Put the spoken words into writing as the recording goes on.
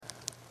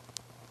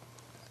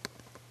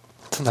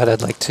Tonight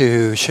I'd like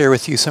to share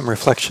with you some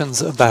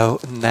reflections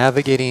about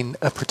navigating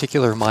a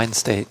particular mind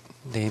state,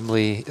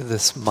 namely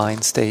this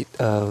mind state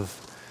of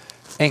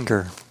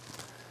anger.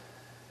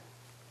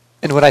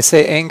 And when I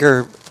say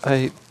anger,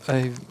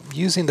 I'm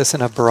using this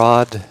in a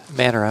broad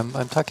manner.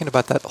 I'm talking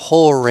about that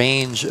whole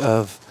range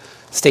of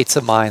states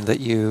of mind that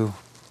you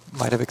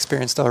might have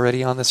experienced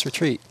already on this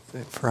retreat,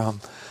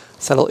 from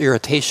subtle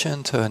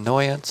irritation to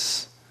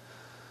annoyance,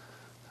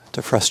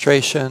 to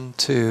frustration,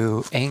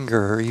 to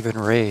anger, or even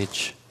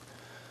rage.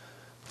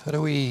 How do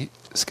we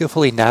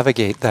skillfully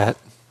navigate that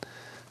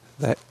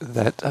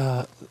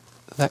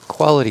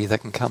quality that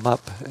can come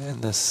up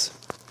in this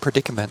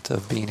predicament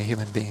of being a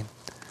human being?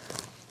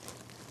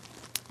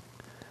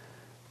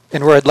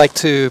 And where I'd like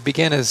to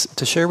begin is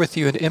to share with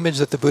you an image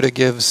that the Buddha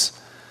gives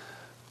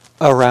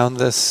around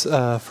this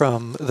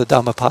from the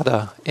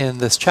Dhammapada in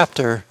this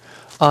chapter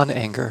on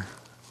anger.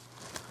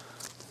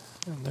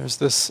 And there's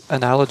this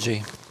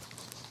analogy.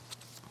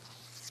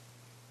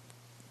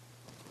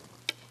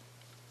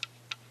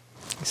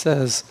 He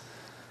says,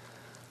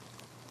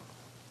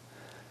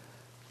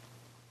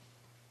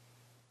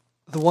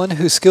 the one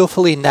who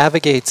skillfully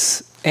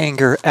navigates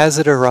anger as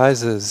it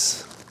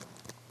arises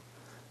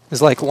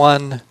is like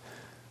one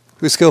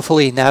who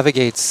skillfully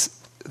navigates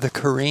the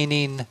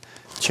careening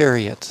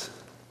chariot.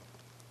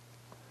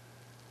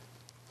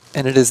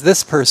 And it is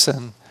this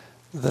person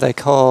that I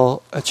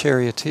call a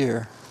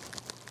charioteer.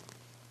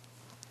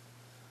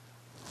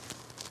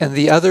 And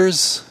the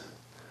others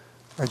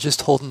are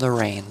just holding the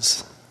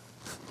reins.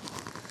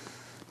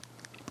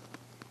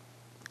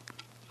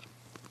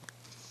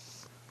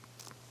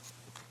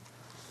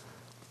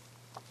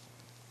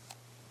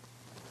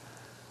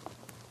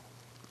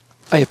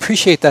 I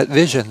appreciate that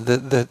vision,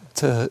 that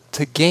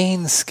to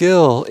gain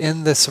skill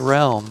in this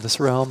realm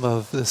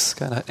of this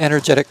kind of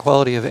energetic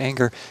quality of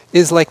anger,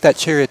 is like that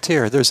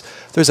charioteer.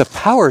 There's a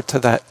power to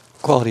that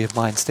quality of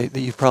mind state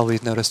that you've probably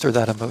noticed, or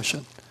that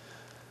emotion.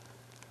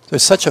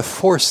 There's such a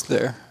force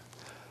there,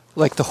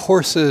 like the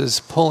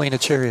horses pulling a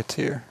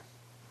charioteer.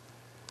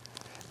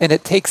 And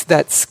it takes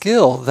that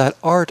skill, that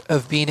art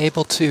of being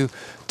able to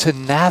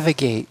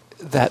navigate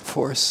that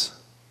force.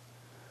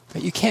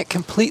 But you can't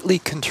completely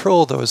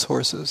control those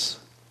horses.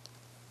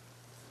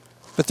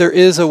 But there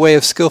is a way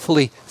of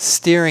skillfully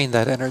steering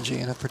that energy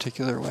in a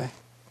particular way.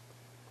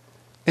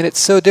 And it's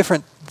so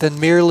different than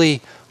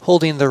merely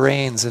holding the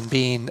reins and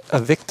being a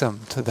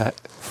victim to that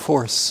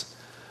force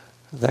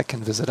that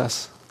can visit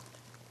us.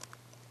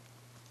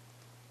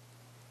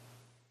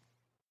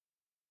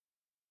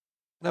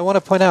 And I want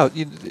to point out,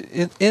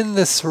 in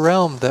this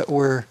realm that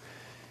we're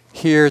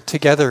here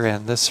together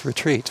in, this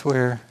retreat,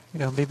 where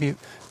maybe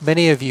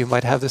many of you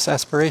might have this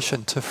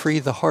aspiration to free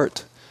the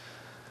heart.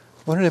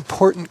 What an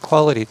important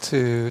quality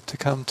to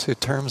come to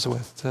terms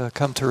with, to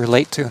come to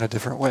relate to in a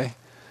different way,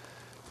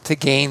 to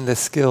gain the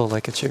skill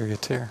like a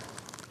charioteer.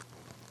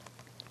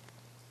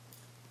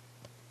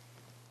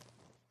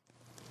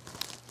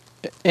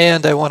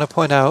 And I want to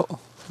point out,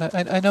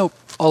 I know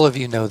all of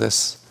you know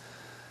this,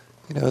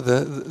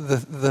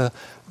 the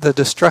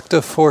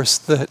destructive force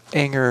that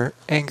anger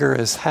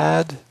has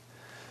had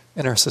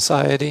in our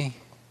society.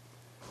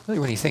 Really,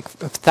 when you think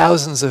of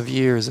thousands of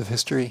years of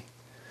history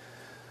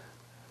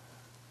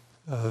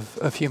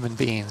of human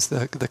beings,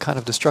 the kind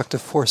of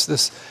destructive force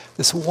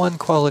this one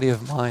quality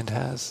of mind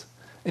has.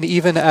 And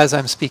even as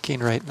I'm speaking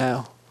right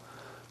now,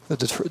 the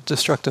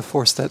destructive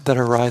force that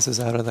arises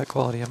out of that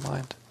quality of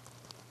mind.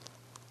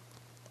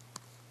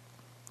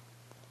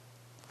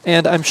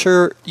 And I'm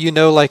sure you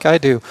know, like I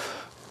do,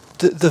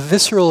 the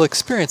visceral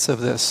experience of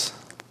this.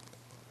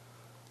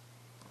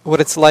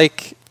 What it's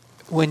like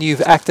when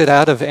you've acted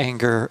out of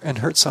anger and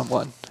hurt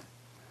someone.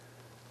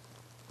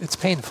 It's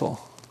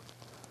painful.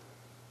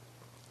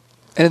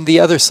 And the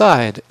other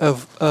side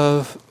of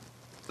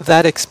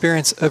that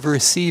experience of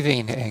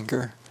receiving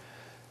anger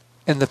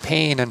and the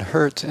pain and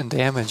hurt and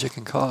damage it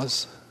can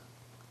cause.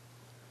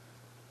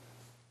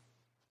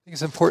 I think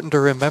it's important to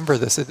remember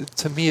this.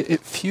 To me,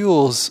 it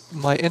fuels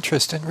my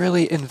interest in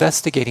really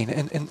investigating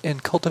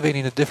and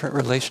cultivating a different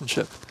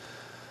relationship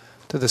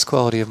to this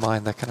quality of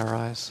mind that can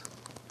arise.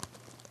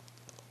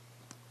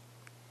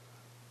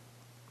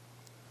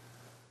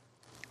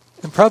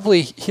 And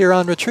probably here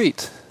on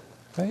retreat,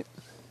 right?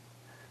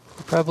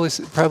 You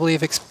probably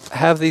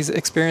have these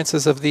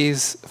experiences of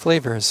these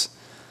flavors.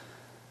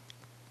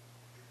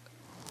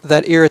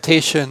 That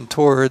irritation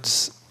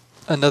towards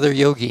another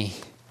yogi,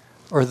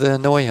 or the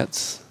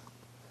annoyance,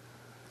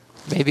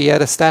 maybe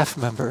at a staff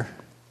member,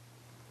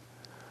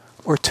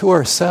 or to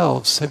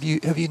ourselves. Have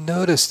you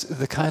noticed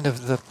the kind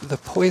of the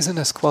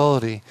poisonous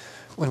quality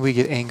when we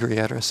get angry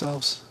at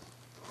ourselves?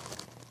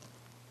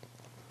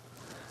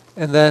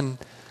 And then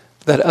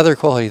that other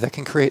quality that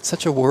can create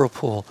such a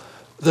whirlpool.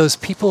 Those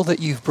people that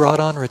you've brought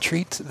on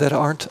retreat that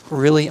aren't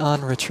really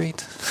on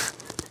retreat.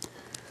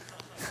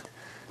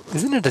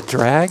 Isn't it a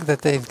drag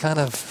that they've kind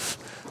of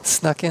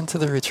snuck into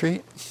the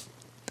retreat?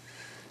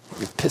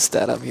 You're pissed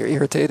at them, you're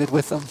irritated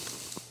with them.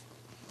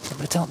 I'm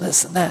going to tell them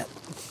this and that.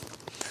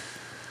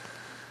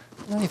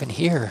 They're not even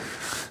here.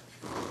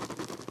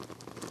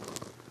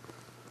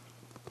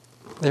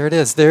 There it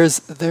is. There's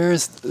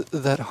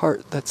that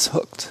heart that's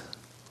hooked.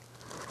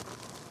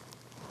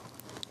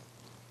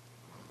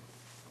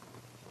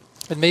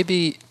 And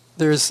maybe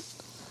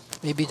there's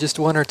just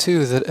one or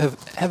two that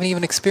haven't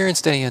even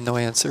experienced any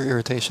annoyance or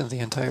irritation the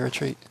entire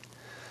retreat.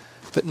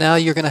 But now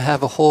you're going to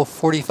have a whole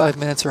 45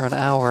 minutes or an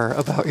hour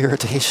about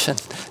irritation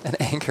and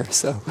anger.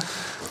 So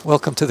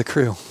welcome to the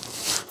crew.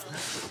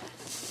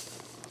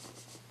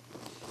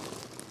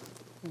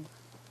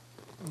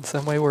 In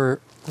some way, we're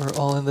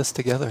all in this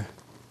together.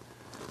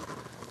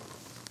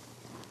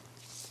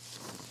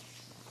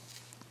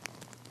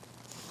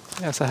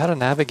 Yeah, so how to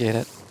navigate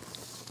it.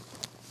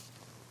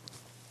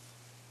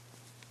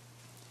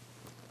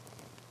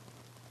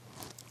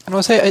 And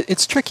I'll say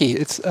it's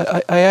tricky.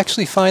 I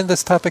actually find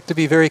this topic to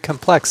be very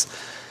complex.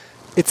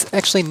 It's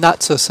actually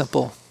not so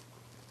simple.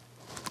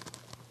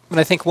 And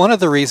I think one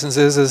of the reasons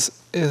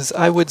is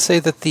I would say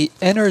that the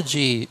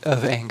energy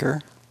of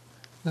anger,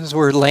 this is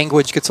where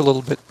language gets a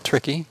little bit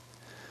tricky.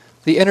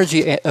 The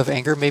energy of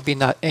anger, maybe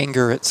not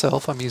anger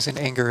itself. I'm using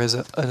anger as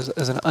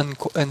an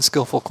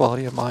unskillful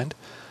quality of mind.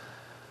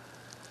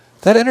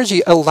 That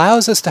energy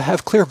allows us to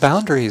have clear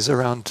boundaries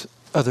around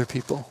other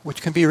people,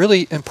 which can be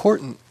really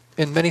important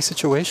in many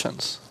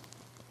situations.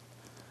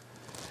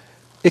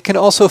 It can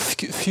also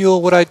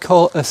fuel what I'd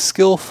call a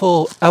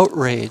skillful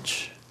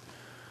outrage,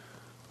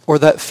 or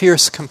that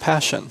fierce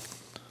compassion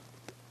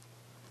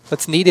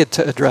that's needed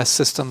to address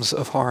systems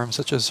of harm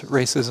such as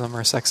racism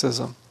or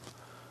sexism.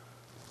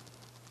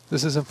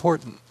 This is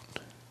important.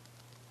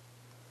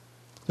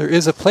 There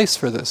is a place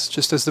for this.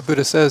 Just as the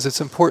Buddha says,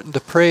 it's important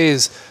to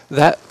praise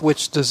that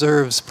which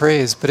deserves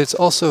praise, but it's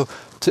also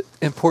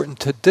important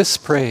to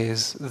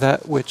dispraise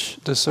that which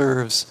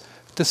deserves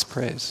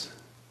dispraise.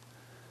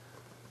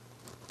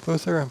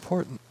 Both are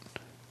important.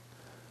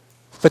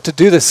 But to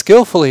do this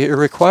skillfully, it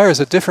requires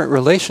a different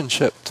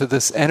relationship to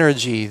this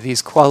energy,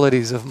 these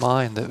qualities of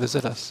mind that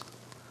visit us.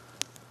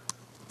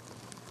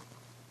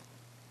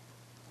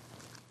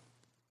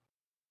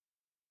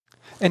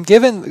 And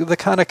given the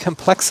kind of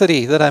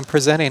complexity that I'm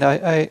presenting,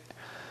 I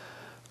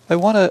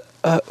want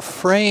to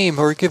frame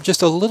or give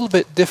just a little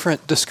bit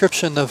different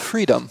description of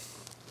freedom.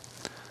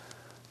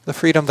 The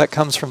freedom that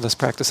comes from this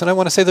practice. And I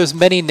want to say there's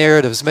many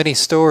narratives, many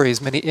stories,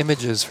 many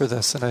images for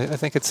this. And I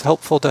think it's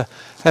helpful to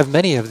have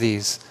many of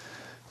these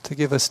to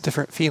give us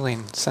different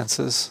feeling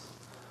senses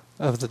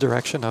of the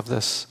direction of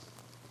this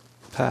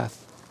path.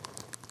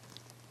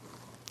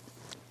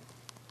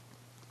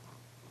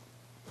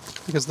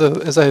 Because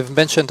as I've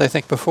mentioned, I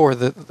think before,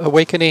 the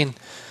awakening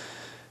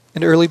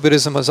in early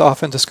Buddhism was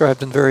often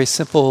described in very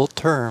simple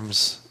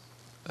terms.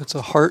 It's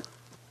a heart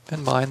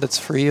and mind that's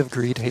free of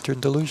greed, hatred,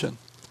 and delusion.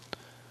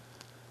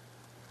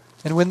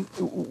 And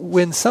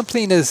when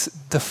something is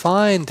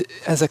defined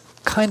as a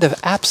kind of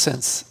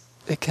absence,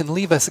 it can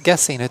leave us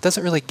guessing. It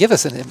doesn't really give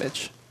us an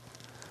image.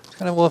 It's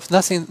kind of, well, if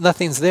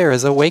nothing's there,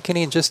 is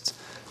awakening just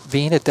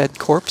being a dead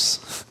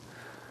corpse?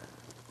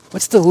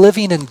 What's the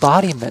living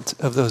embodiment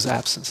of those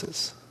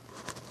absences?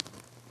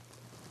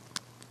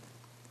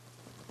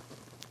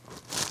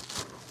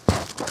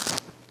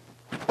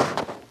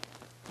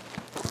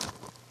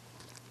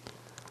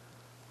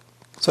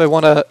 So I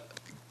want to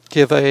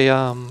give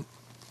a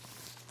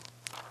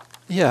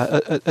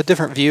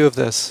different view of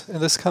this. And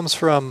this comes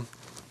from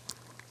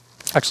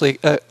actually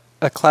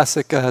a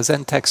classic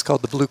Zen text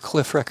called the Blue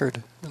Cliff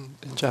Record,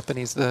 in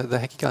Japanese, the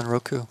Hekigan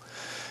Roku.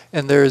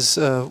 And there's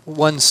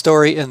one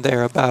story in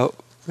there about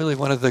really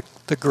one of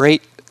the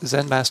great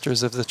Zen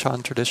masters of the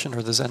Chan tradition,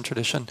 or the Zen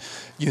tradition,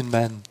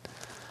 Yunmen.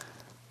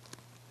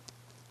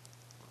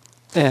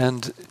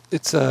 And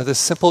it's this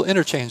simple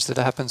interchange that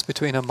happens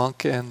between a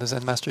monk and the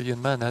Zen master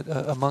Yunmen.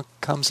 A monk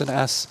comes and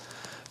asks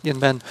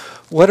Yunmen,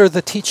 what are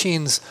the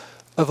teachings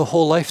of a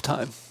whole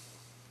lifetime?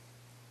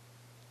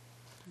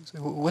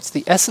 What's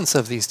the essence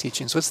of these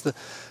teachings? What's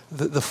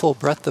the full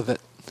breadth of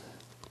it?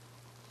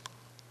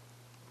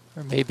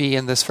 Or maybe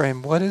in this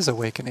frame, what is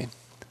awakening?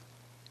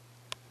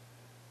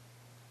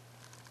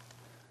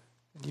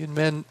 And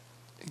Yunmen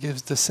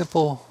gives the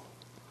simple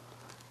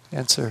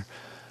answer,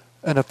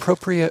 an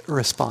appropriate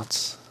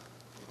response.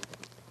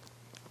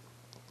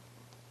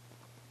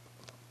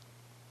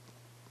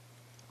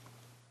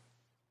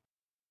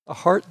 A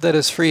heart that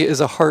is free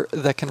is a heart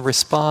that can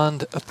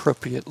respond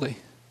appropriately.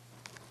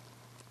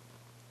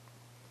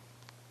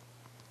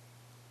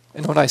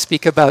 And when I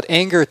speak about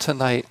anger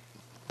tonight,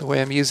 the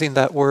way I'm using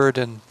that word,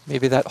 and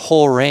maybe that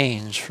whole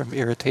range from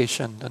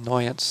irritation,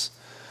 annoyance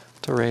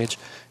to rage,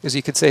 is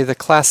you could say the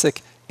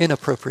classic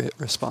inappropriate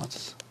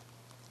response.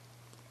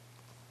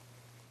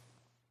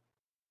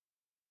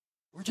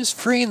 We're just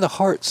freeing the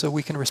heart so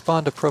we can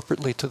respond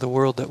appropriately to the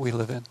world that we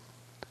live in.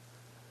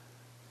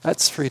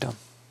 That's freedom.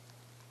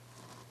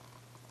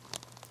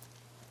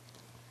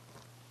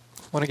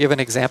 I want to give an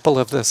example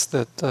of this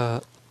that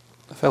a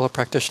fellow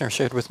practitioner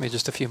shared with me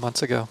just a few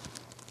months ago.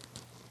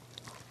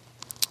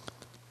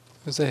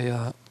 It was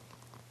a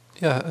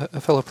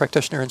fellow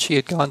practitioner, and she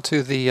had gone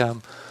to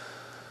the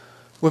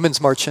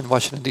Women's March in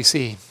Washington,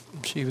 D.C.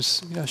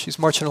 She's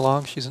marching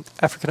along. She's an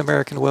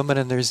African-American woman,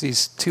 and there's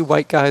these two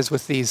white guys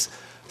with these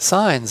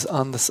signs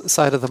on the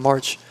side of the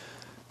march,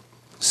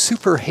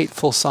 super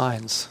hateful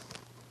signs.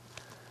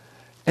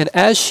 And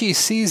as she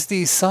sees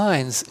these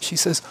signs, she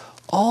says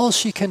all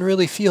she can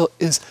really feel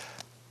is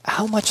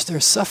how much they're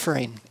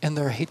suffering in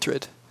their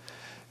hatred.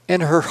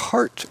 And her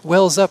heart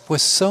wells up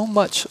with so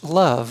much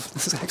love.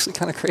 This is actually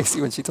kind of crazy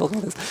when she told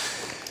me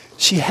this.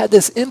 She had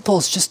this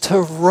impulse just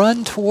to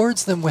run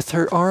towards them with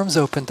her arms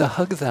open to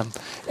hug them.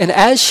 And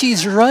as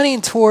she's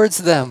running towards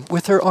them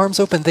with her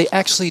arms open, they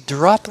actually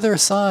drop their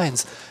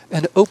signs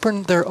and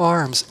open their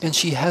arms. And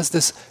she has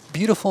this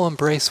beautiful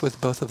embrace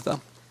with both of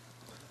them.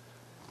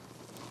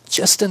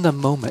 Just in the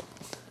moment.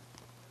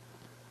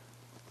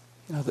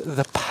 You know,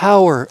 the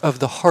power of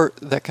the heart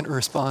that can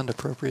respond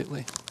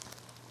appropriately.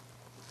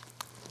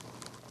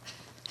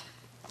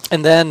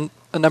 And then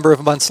a number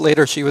of months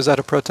later, she was at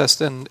a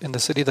protest in the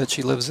city that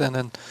she lives in.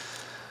 And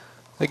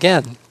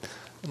again,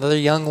 another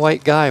young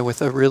white guy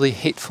with a really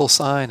hateful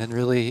sign and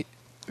really,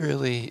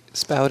 really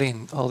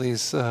spouting all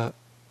these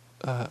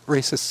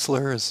racist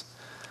slurs.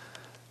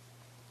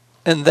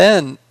 And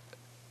then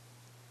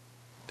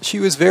she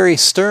was very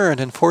stern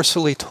and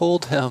forcefully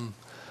told him,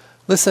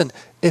 listen,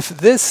 if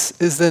this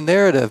is the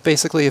narrative,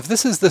 basically, if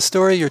this is the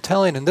story you're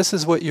telling and this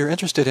is what you're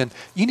interested in,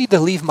 you need to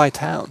leave my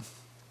town.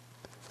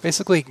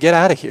 Basically, get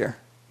out of here.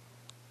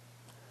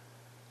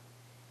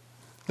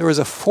 There was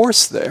a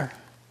force there.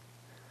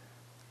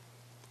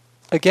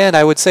 Again,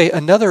 I would say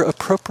another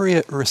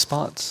appropriate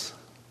response.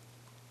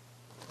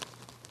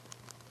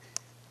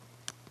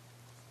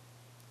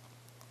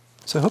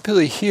 So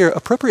hopefully here,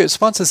 appropriate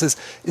responses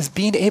is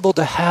being able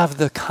to have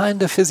the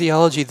kind of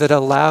physiology that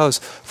allows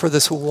for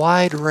this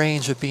wide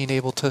range of being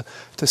able to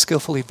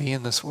skillfully be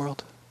in this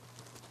world.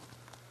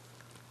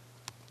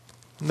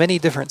 Many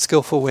different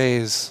skillful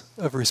ways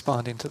of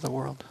responding to the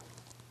world.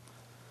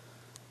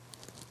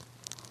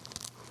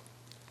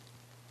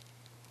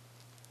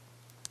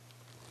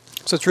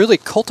 So it's really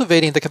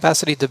cultivating the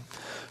capacity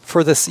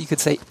for this, you could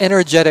say,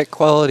 energetic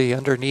quality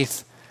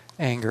underneath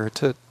anger,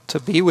 to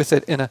be with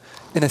it in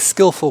a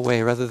skillful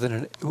way rather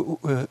than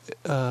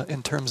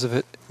in terms of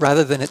it,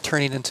 rather than it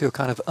turning into a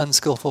kind of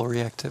unskillful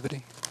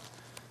reactivity.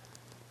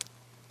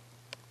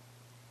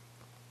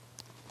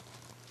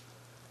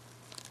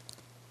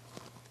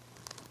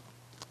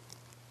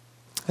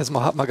 As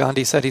Mahatma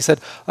Gandhi said, he said,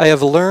 I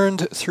have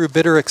learned through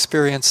bitter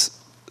experience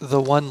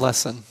the one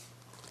lesson.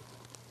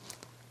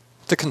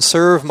 To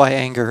conserve my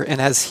anger, and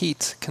as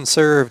heat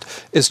conserved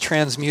is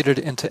transmuted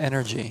into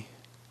energy.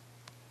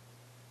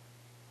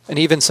 And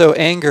even so,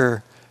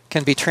 anger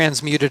can be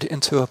transmuted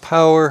into a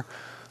power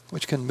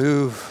which can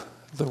move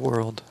the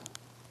world.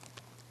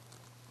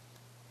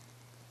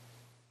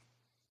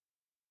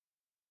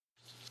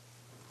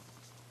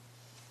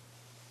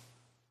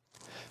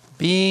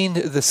 Being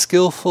the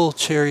skillful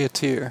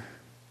charioteer,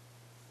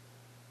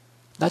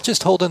 not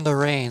just holding the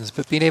reins,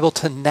 but being able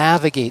to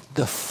navigate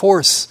the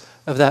force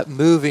of that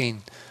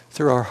moving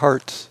through our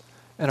heart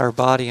and our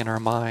body and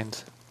our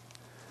mind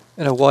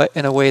in a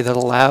way that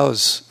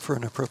allows for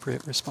an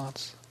appropriate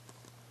response.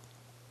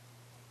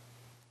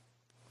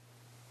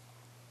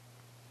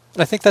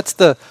 And I think that's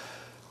the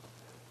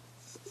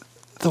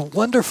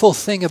wonderful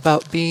thing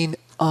about being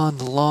on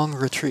long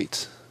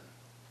retreat.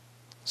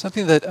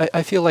 Something that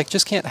I feel like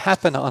just can't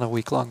happen on a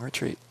week-long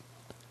retreat.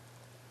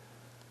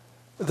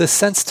 The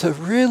sense to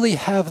really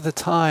have the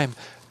time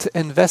to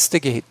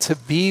investigate, to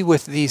be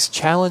with these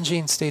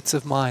challenging states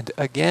of mind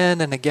again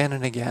and again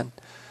and again.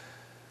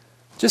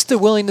 Just the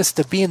willingness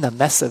to be in the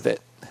mess of it,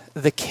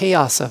 the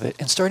chaos of it,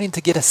 and starting to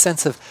get a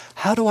sense of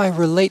how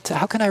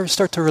can I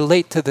start to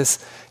relate to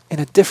this in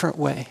a different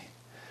way,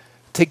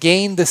 to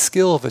gain the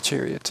skill of a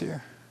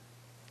charioteer.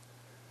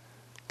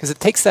 Because it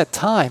takes that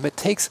time, it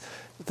takes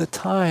the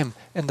time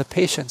and the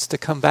patience to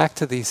come back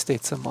to these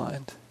states of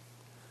mind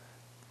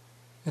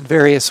in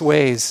various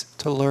ways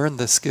to learn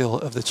the skill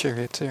of the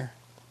charioteer.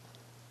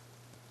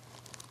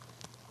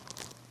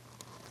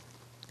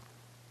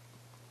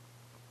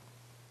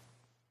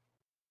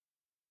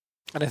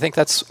 And I think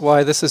that's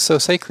why this is so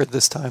sacred,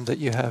 this time that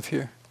you have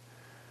here.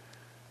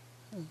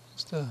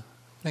 Just an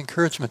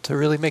encouragement to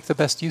really make the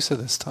best use of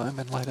this time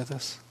in light of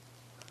this.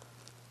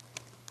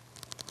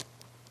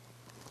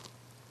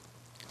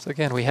 So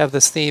again, we have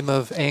this theme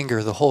of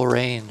anger, the whole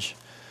range,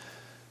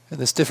 and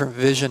this different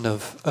vision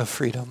of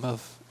freedom,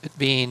 of it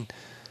being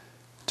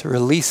to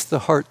release the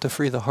heart, to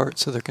free the heart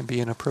so there can be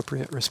an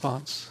appropriate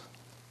response.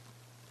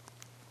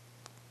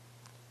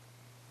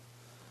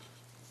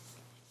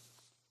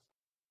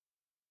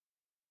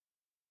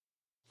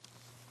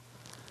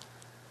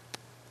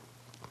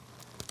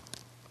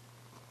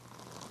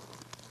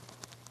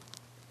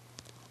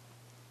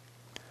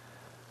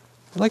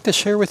 I'd like to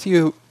share with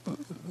you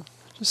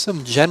just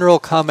some general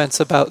comments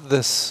about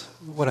this,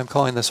 what I'm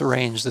calling this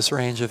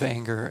range of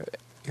anger,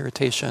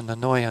 irritation,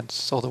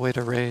 annoyance, all the way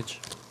to rage.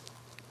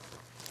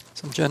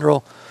 Some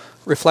general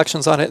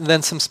reflections on it, and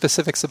then some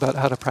specifics about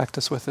how to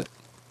practice with it.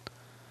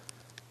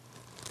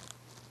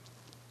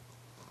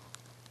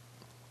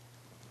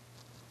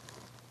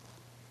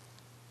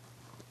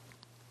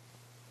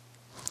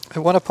 I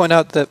want to point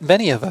out that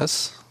many of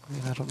us, I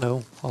mean, I don't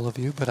know all of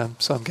you, but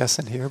I'm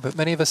guessing here, but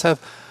many of us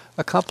have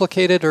a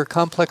complicated or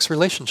complex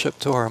relationship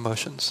to our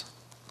emotions.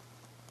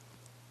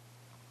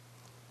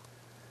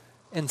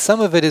 And some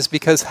of it is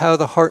because how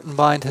the heart and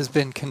mind has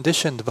been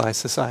conditioned by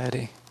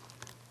society.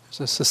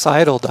 There's a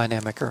societal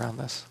dynamic around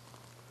this.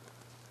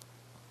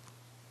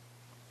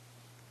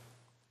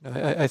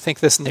 I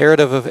think this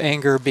narrative of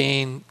anger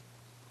being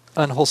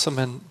unwholesome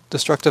and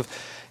destructive,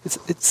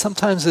 it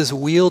sometimes is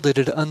wielded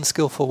in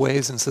unskillful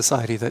ways in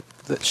society that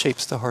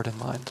shapes the heart and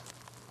mind.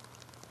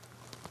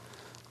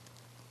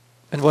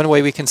 And one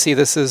way we can see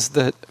this is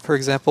that, for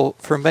example,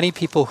 for many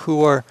people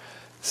who are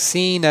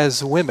seen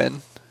as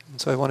women,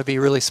 and so I want to be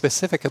really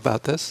specific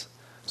about this,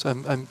 so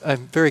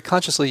I'm very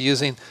consciously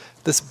using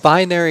this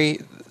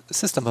binary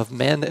system of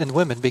men and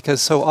women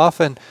because so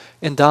often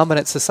in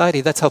dominant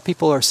society that's how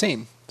people are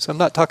seen. So I'm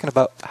not talking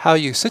about how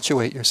you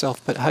situate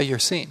yourself, but how you're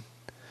seen.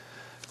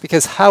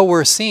 Because how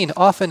we're seen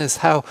often is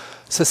how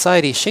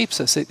society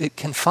shapes us. It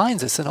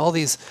confines us in all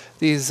these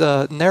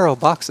narrow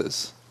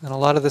boxes. And a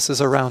lot of this is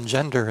around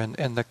gender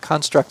and the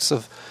constructs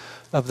of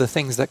the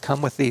things that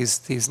come with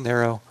these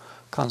narrow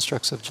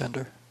constructs of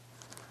gender.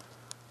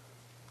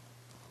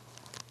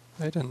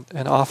 Right?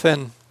 And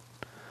often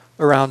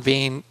around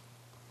being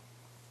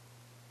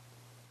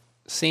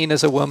seen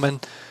as a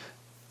woman,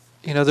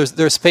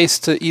 there's space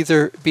to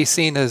either be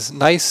seen as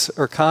nice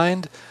or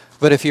kind,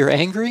 but if you're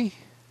angry,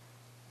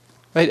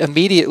 right,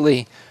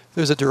 immediately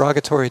there's a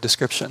derogatory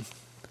description.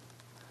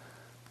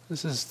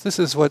 This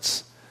is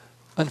what's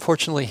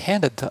unfortunately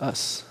handed to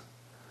us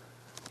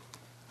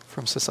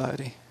from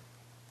society.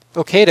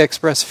 Okay to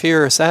express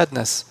fear or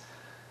sadness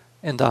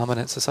in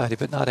dominant society,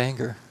 but not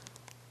anger.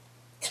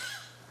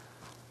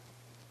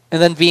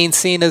 And then being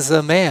seen as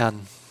a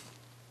man.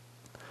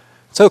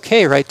 It's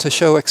okay, right, to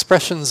show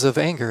expressions of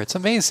anger. It's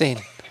amazing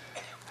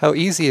how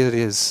easy it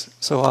is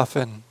so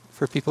often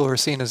for people who are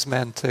seen as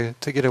men to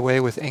get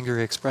away with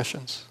angry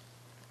expressions.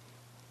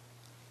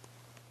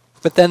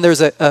 But then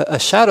there's a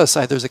shadow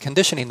side, there's a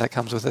conditioning that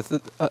comes with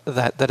it,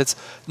 that it's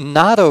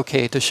not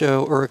okay to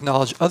show or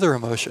acknowledge other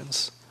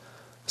emotions,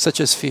 such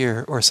as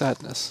fear or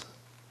sadness.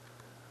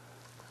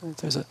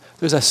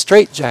 There's a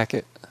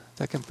straitjacket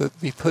that can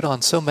be put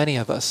on so many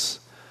of us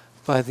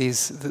by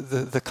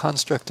the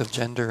construct of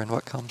gender and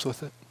what comes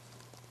with it.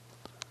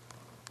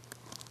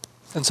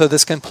 And so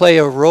this can play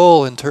a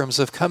role in terms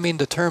of coming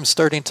to terms,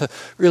 starting to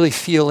really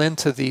feel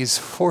into these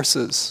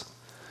forces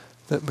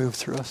that move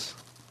through us.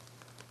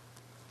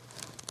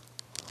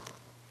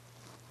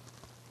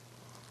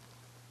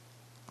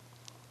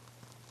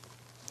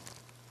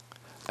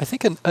 I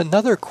think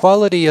another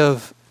quality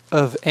of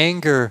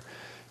anger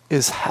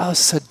is how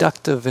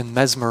seductive and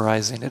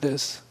mesmerizing it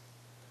is.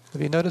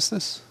 Have you noticed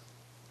this?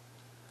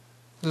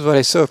 This is what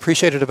I so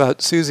appreciated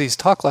about Susie's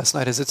talk last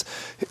night, is it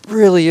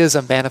really is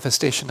a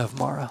manifestation of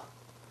Mara.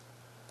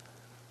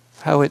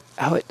 How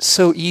it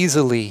so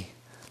easily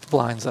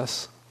blinds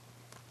us.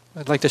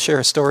 I'd like to share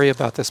a story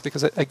about this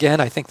because,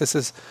 again, I think this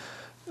is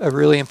a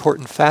really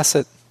important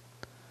facet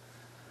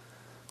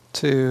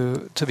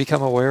to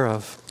become aware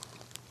of.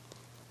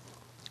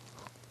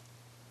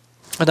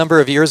 A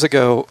number of years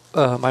ago,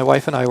 my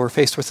wife and I were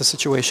faced with a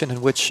situation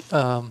in which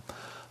a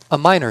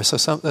minor,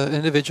 so an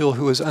individual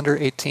who was under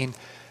 18,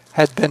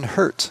 had been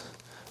hurt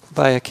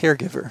by a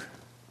caregiver.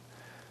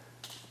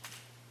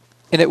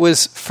 And it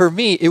was, for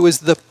me, it was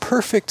the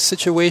perfect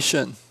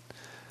situation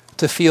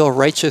to feel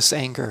righteous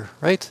anger,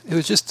 right? It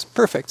was just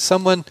perfect.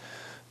 Someone,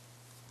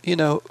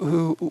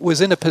 who was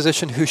in a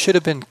position who should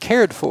have been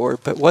cared for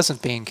but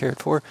wasn't being cared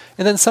for,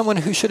 and then someone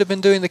who should have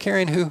been doing the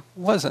caring who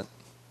wasn't.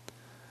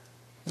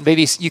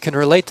 Maybe you can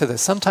relate to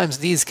this. Sometimes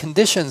these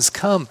conditions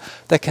come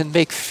that can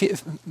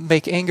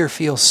make anger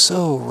feel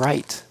so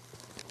right.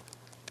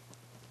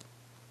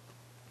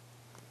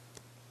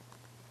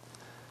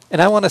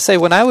 And I want to say,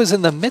 when I was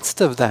in the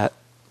midst of that,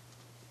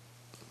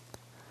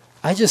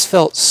 I just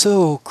felt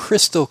so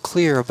crystal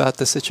clear about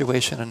the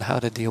situation and how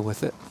to deal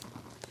with it.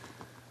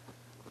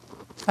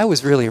 I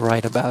was really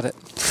right about it.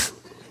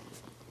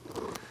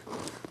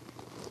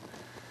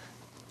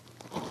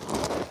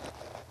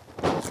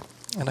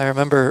 And I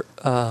remember,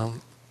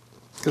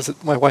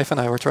 because my wife and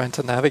I were trying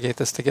to navigate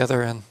this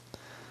together, and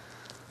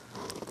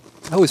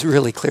I was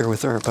really clear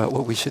with her about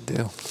what we should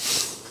do.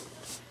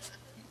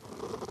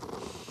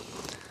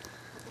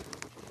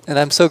 And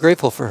I'm so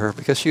grateful for her,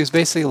 because she was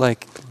basically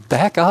like,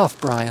 back off,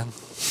 Brian.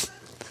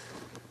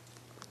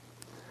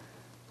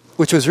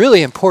 Which was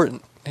really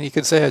important. And you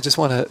could say, I just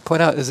want to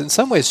point out, is in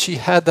some ways she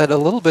had a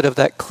little bit of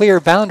that clear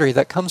boundary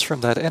that comes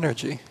from that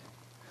energy.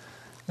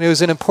 And it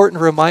was an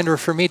important reminder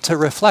for me to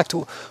reflect,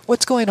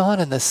 what's going on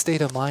in this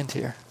state of mind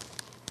here?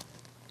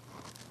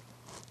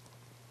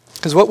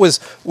 Because what was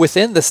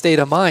within the state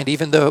of mind,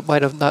 even though it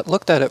might have not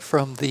looked at it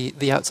from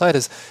the outside,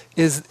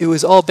 is it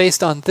was all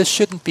based on this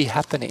shouldn't be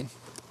happening.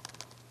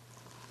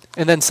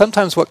 And then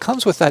sometimes what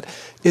comes with that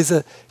is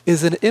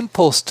an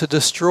impulse to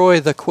destroy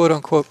the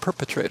quote-unquote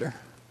perpetrator.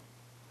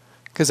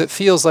 Because it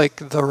feels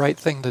like the right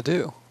thing to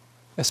do,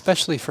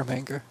 especially from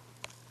anger.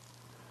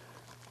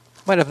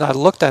 might have not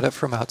looked at it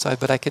from outside,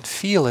 but I could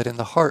feel it in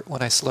the heart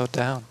when I slowed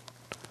down.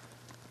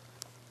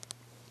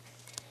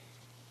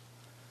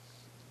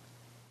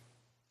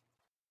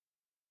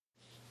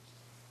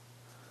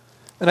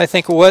 And I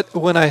think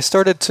when I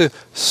started to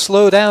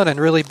slow down and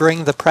really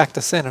bring the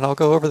practice in, and I'll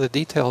go over the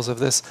details of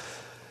this,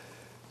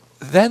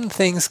 then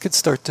things could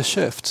start to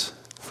shift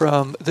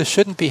from this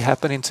shouldn't be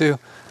happening to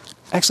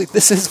actually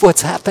this is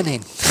what's happening.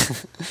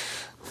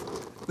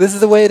 This is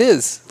the way it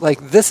is.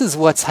 Like this is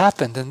what's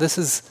happened, and this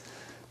is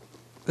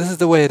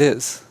the way it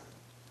is.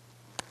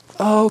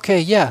 Oh,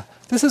 okay, yeah.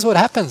 This is what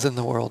happens in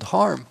the world.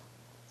 Harm.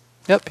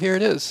 Yep, here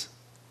it is.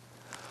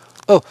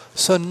 Oh,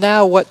 so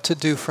now what to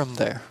do from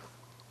there?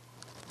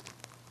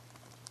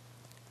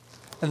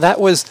 And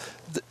that was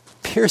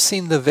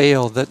piercing the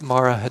veil that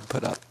Mara had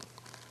put up.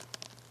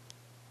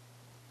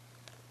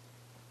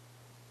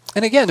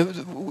 And again,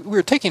 we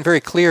were taking very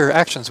clear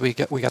actions. We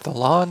got the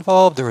law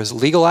involved. There was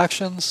legal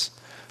actions.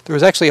 There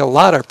was actually a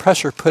lot of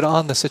pressure put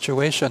on the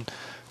situation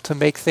to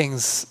make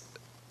things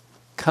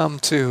come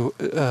to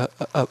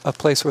a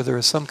place where there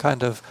was some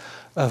kind of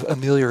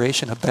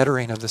amelioration, a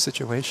bettering of the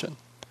situation.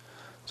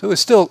 So it was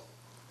still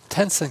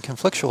tense and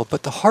conflictual,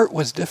 but the heart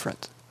was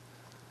different.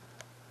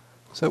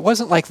 So it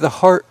wasn't like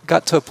the heart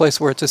got to a place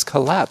where it just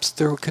collapsed.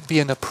 There could be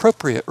an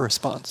appropriate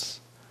response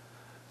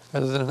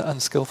rather than an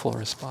unskillful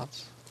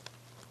response.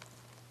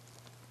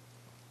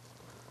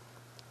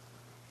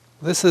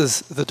 This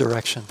is the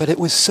direction, but it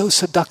was so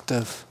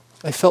seductive.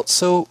 I felt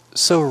so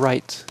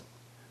right.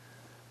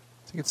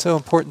 I think it's so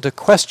important to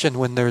question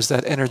when there's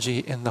that energy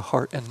in the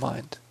heart and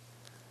mind.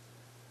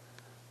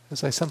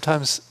 As I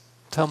sometimes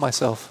tell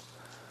myself,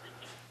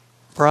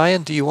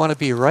 Brian, do you want to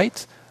be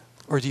right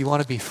or do you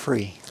want to be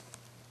free?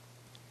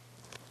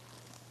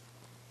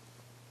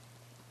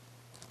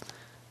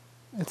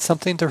 It's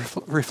something to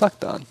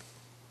reflect on.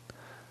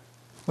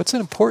 What's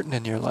important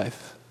in your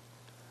life?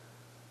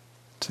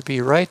 To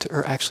be right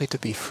or actually to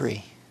be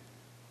free?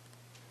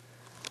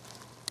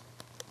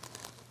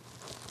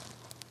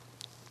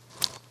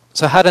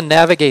 So how to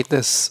navigate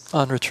this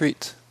on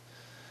retreat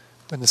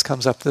when this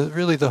comes up?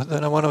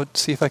 Then I want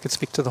to see if I could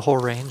speak to the whole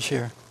range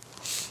here.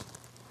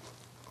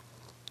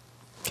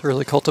 To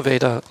really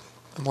cultivate a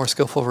more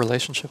skillful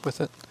relationship with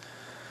it.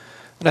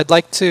 And I'd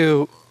like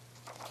to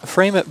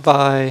frame it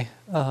by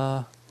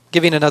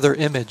giving another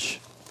image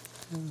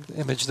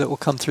that will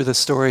come through this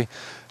story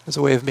as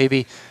a way of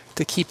maybe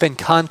to keep in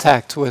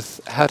contact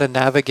with how to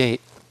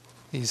navigate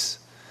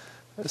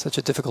such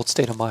a difficult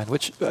state of mind,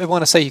 which I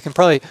want to say you can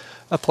probably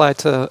apply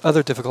to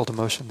other difficult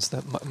emotions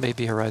that may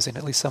be arising,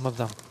 at least some of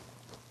them.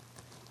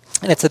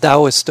 And it's a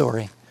Taoist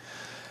story.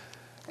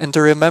 And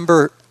to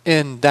remember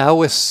in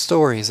Taoist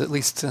stories, at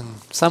least in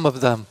some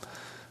of them,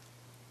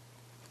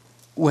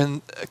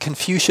 when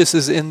Confucius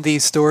is in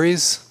these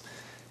stories,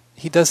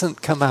 he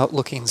doesn't come out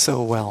looking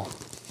so well.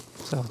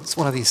 So it's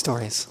one of these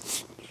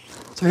stories.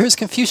 So here's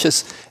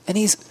Confucius, and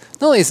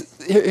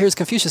here's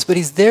Confucius, but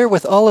he's there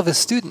with all of his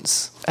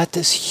students at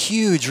this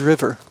huge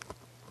river,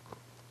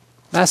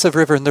 massive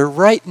river, and they're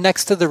right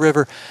next to the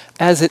river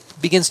as it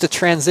begins to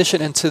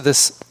transition into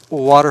this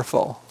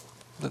waterfall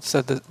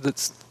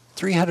that's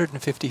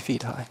 350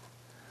 feet high.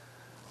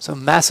 So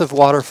massive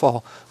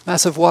waterfall,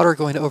 massive water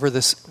going over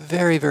this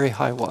very, very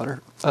high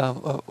water,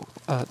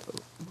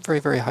 very,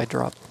 very high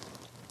drop.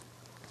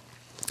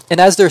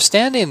 And as they're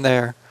standing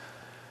there,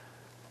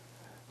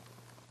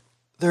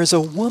 there's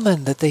a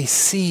woman that they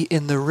see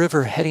in the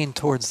river heading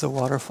towards the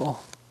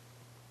waterfall.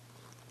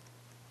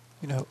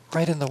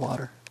 Right in the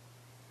water.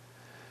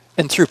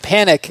 And through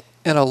panic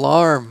and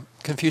alarm,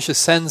 Confucius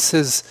sends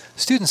his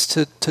students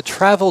to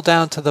travel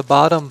down to the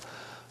bottom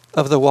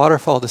of the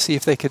waterfall to see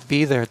if they could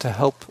be there to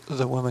help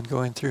the woman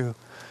going through,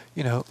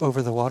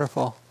 over the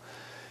waterfall.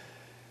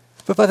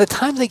 But by the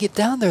time they get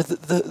down there,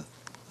 the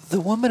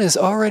woman is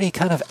already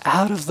kind of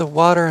out of the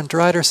water and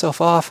dried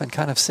herself off and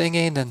kind of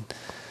singing. And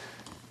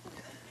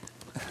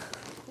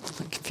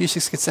when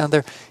Confucius gets down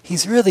there,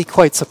 he's really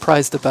quite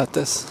surprised about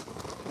this.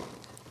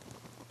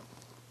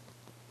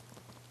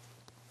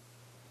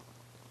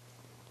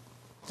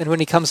 And when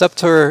he comes up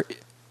to her,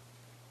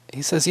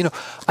 he says,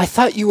 I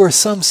thought you were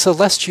some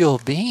celestial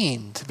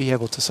being to be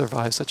able to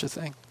survive such a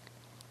thing.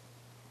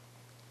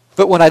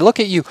 But when I look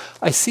at you,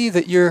 I see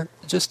that you're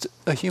just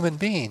a human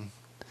being.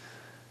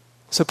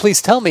 So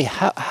please tell me,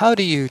 how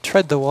do you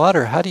tread the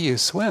water? How do you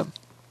swim?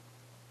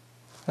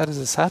 How does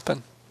this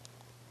happen?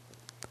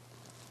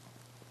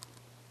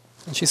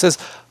 And she says,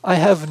 I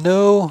have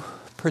no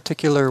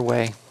particular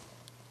way.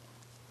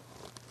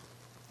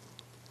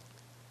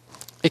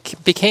 It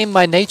became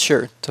my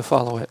nature to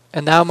follow it,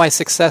 and now my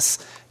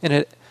success in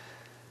it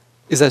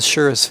is as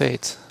sure as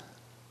fate.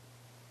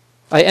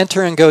 I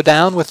enter and go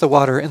down with the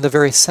water in the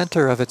very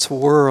center of its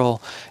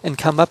whirl and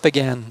come up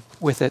again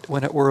with it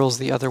when it whirls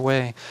the other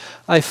way.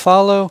 I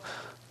follow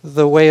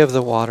the way of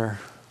the water,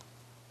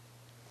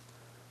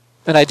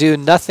 and I do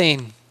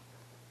nothing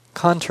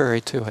contrary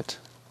to it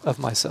of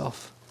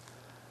myself.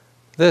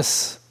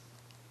 This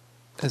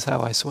is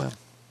how I swim.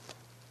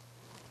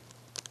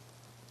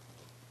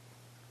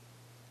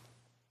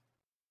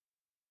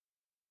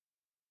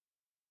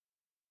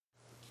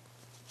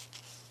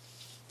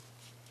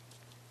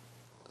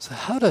 So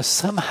how to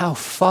somehow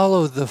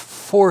follow the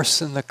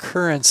force and the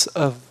currents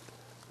of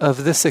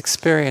this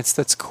experience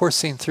that's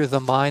coursing through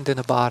the mind and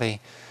the body,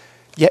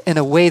 yet in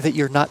a way that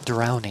you're not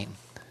drowning,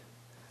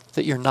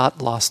 that you're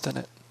not lost in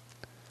it,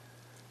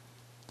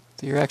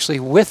 that you're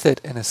actually with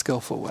it in a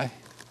skillful way.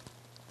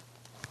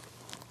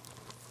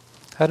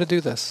 How to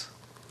do this?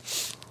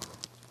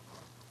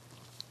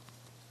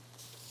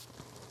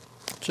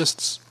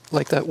 Just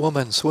like that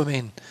woman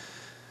swimming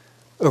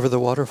over the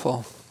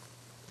waterfall.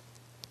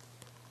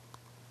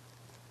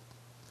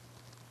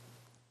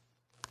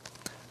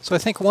 So I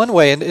think one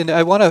way, and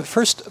I want to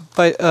first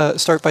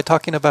start by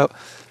talking about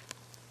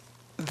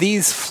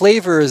these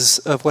flavors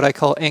of what I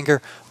call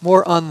anger,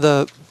 more on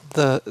the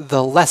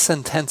less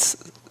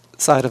intense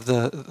side of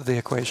the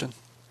equation.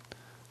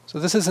 So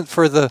this isn't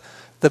for the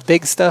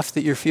big stuff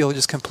that you feel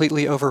just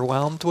completely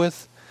overwhelmed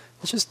with.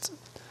 It's just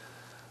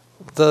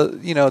the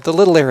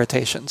little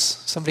irritations.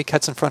 Somebody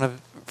cuts in front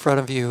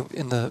of you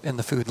in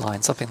the food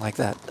line, something like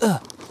that.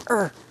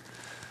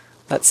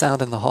 That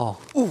sound in the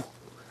hall. Ooh.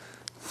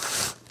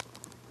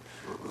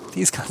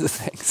 These kinds of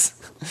things.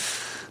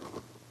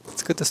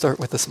 It's good to start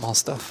with the small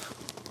stuff.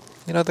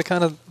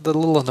 The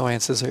little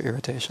annoyances or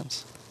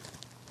irritations.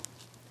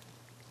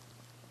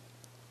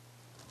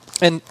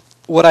 And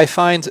what I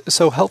find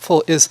so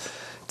helpful is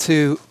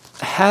to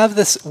have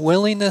this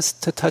willingness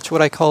to touch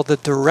what I call the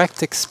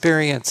direct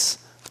experience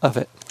of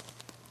it.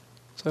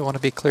 So I want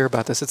to be clear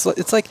about this. It's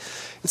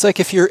like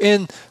if you're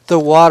in the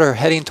water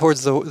heading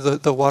towards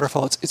the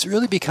waterfall, it's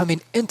really becoming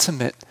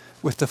intimate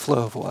with the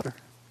flow of water.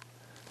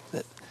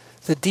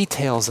 The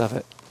details of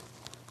it.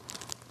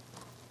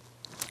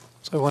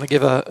 So I want to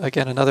give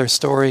again another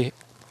story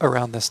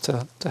around this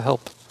to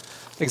help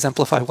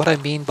exemplify what I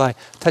mean by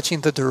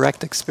touching the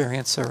direct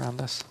experience around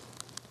this.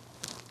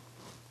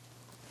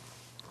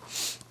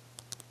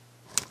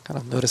 Kind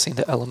of noticing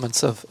the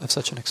elements of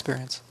such an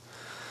experience.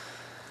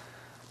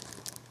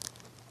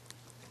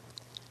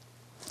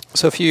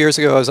 So a few years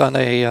ago I was on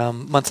a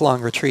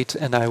month-long retreat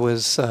and I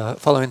was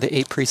following the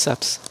 8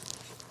 precepts.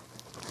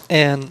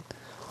 And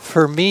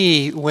for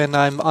me, when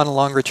I'm on a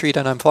long retreat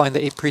and I'm following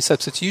the 8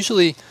 precepts, it's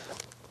usually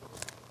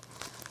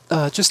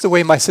just the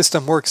way my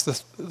system works.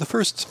 The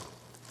first,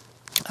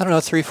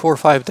 3, 4,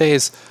 5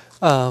 days,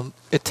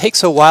 it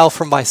takes a while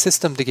for my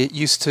system to get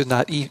used to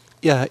not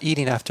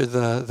eating after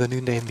the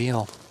noonday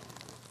meal.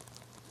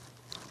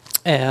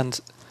 And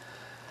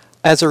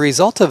as a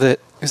result of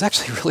it, it was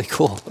actually really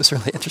cool. It was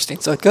really interesting.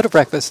 So I'd go to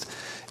breakfast,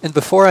 and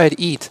before I'd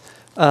eat,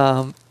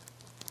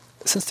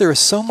 since there was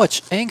so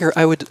much anger,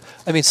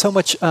 so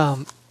much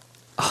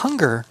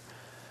hunger,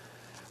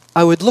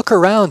 I would look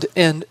around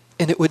and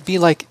it would be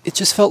like, it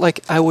just felt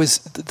like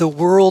the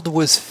world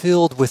was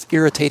filled with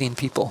irritating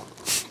people.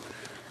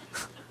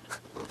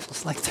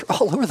 It's like they're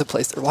all over the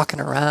place. They're walking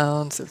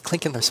around, they're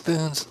clinking their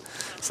spoons.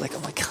 It's like,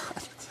 oh my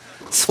God,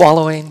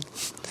 swallowing.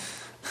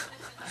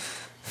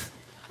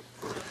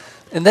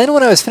 And then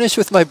when I was finished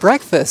with my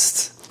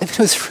breakfast, it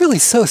was really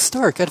so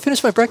stark. I'd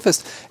finish my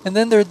breakfast, and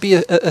then there'd be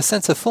a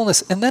sense of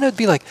fullness, and then it'd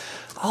be like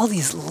all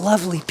these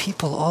lovely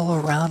people all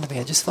around me.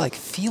 I just felt like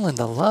feeling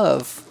the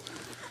love.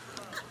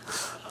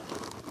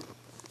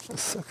 It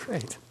was so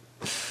great.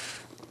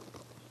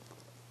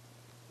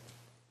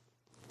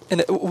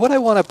 And what I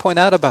want to point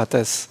out about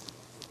this,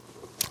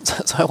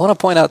 so I want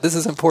to point out, this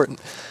is important,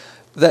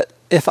 that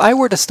if I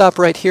were to stop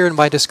right here in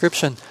my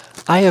description,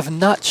 I have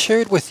not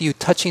shared with you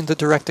touching the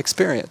direct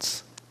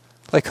experience.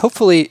 Like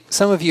hopefully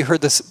some of you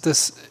heard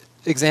this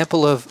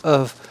example of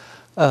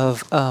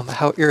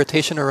how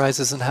irritation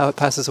arises and how it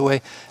passes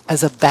away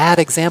as a bad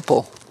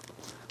example.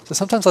 So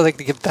sometimes I like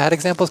to give bad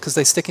examples because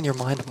they stick in your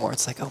mind more.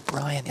 It's like, oh,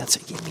 Brian, you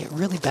gave me a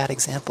really bad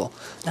example.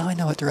 Now I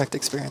know what direct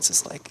experience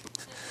is like.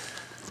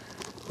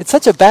 It's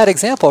such a bad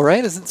example,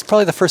 right? It's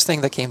probably the first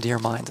thing that came to your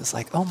mind. It's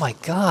like, oh my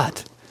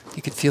God,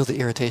 you could feel the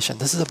irritation.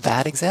 This is a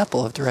bad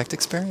example of direct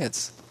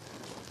experience.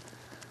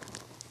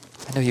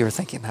 I know you were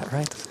thinking that,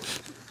 right?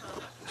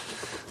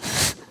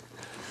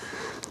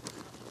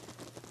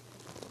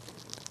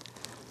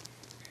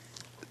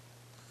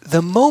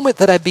 The moment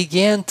that I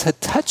began to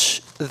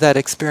touch that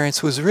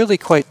experience was really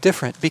quite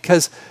different,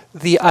 because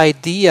the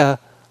idea,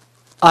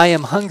 I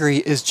am hungry,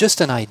 is just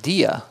an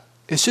idea.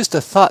 It's just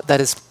a thought that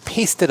is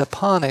pasted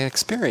upon an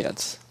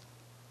experience.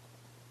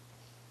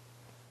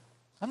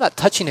 I'm not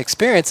touching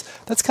experience.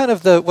 That's kind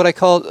of what I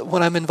call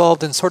when I'm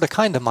involved in sort of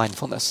kind of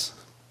mindfulness.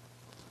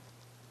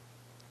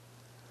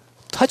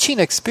 Touching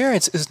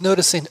experience is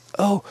noticing,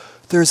 oh,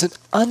 there's an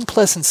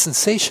unpleasant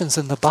sensations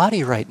in the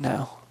body right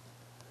now.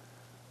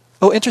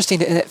 Oh,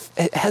 interesting. And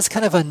it has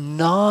kind of a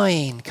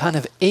gnawing, kind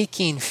of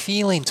aching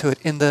feeling to it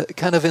in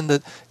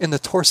the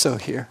torso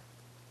here.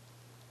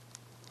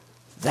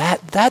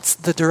 That's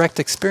the direct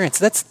experience.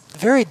 That's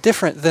very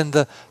different than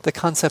the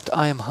concept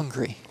I am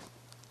hungry.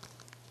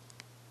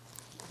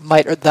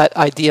 That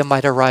idea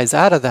might arise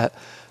out of that,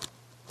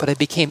 but I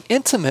became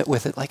intimate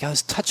with it, like I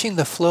was touching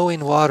the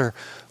flowing water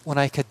when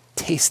I could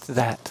taste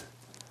that.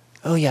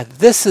 Oh yeah,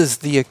 this is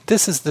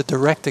the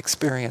direct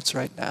experience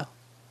right now.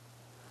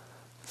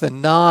 The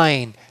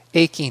gnawing,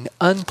 aching,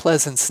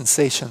 unpleasant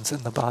sensations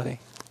in the body.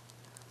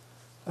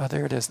 Oh,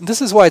 there it is. And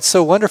this is why it's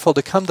so wonderful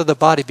to come to the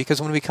body,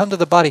 because when we come to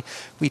the body,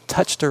 we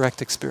touch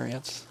direct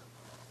experience.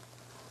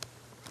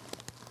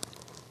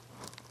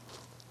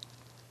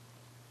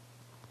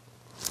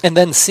 And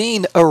then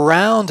seeing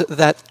around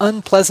that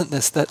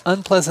unpleasantness, that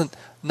unpleasant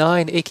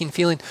gnawing, aching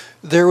feeling,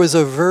 there was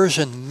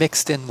aversion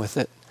mixed in with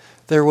it.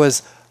 There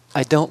was,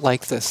 I don't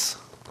like this.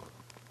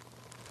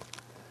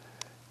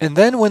 And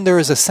then when there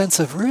is a sense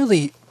of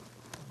really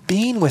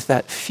being with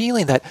that,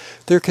 feeling that,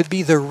 there could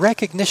be the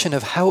recognition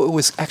of how it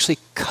was actually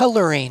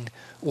coloring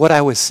what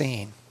I was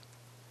seeing.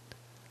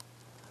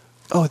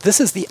 Oh, this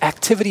is the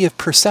activity of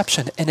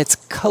perception, and it's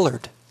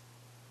colored.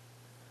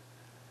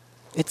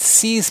 It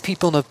sees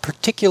people in a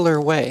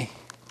particular way.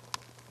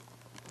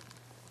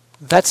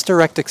 That's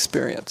direct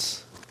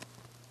experience.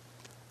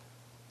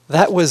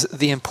 That was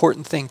the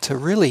important thing, to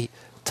really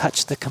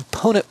touch the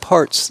component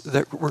parts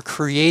that were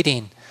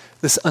creating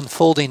this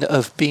unfolding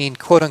of being,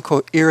 quote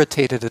unquote,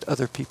 irritated at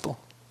other people.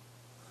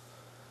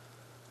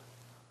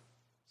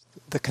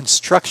 The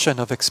construction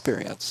of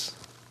experience.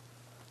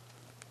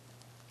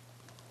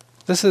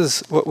 This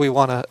is what we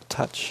want to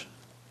touch.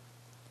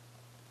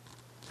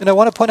 And I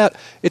want to point out,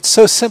 it's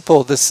so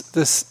simple, this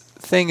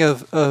thing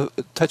of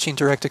touching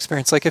direct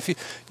experience. Like if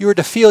you were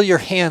to feel your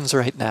hands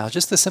right now,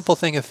 just the simple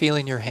thing of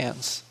feeling your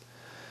hands.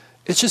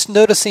 It's just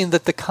noticing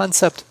that the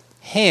concept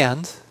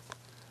hand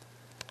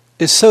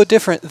is so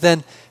different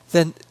than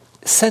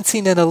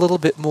sensing it a little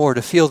bit more,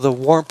 to feel the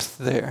warmth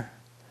there.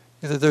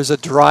 Either there's a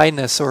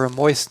dryness or a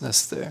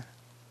moistness there.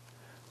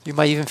 You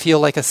might even feel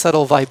like a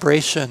subtle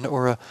vibration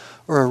or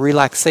a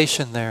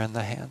relaxation there in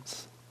the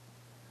hands.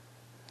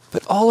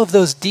 But all of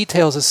those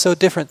details is so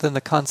different than the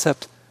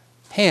concept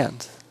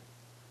hand.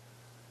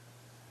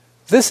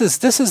 This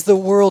is the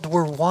world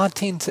we're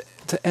wanting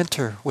to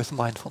enter with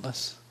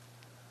mindfulness.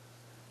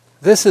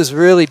 This is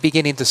really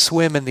beginning to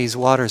swim in these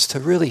waters, to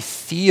really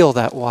feel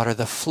that water,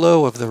 the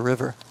flow of the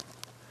river.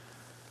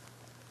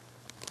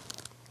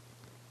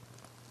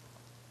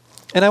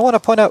 And I want to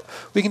point out,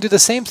 we can do the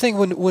same thing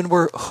when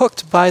we're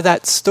hooked by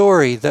that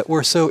story that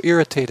we're so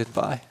irritated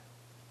by.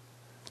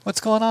 What's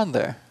going on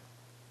there?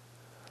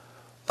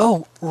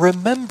 Oh,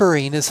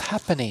 remembering is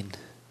happening.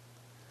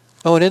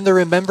 Oh, and in the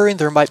remembering,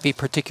 there might be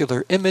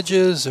particular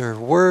images or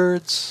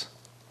words.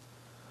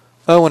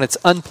 Oh, and it's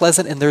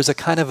unpleasant, and there's a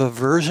kind of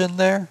aversion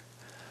there.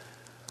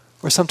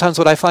 Or sometimes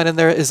what I find in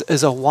there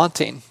is a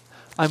wanting.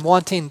 I'm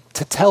wanting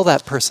to tell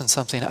that person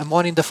something. I'm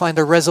wanting to find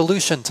a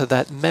resolution to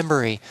that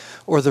memory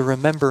or the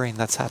remembering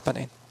that's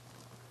happening.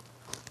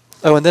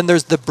 Oh, and then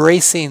there's the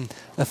bracing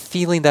of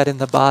feeling that in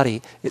the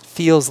body. It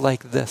feels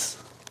like this.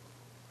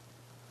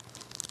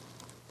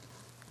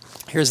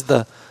 Here's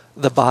the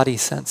body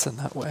sense in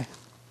that way.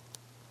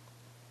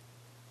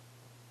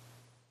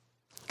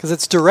 Because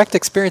it's direct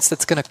experience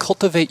that's going to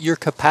cultivate your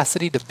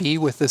capacity to be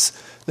with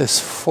this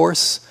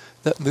force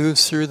that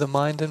moves through the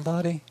mind and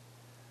body.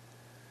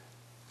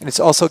 And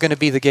it's also going to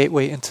be the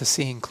gateway into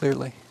seeing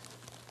clearly.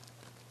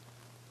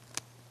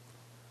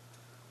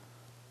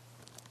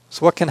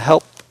 So what can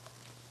help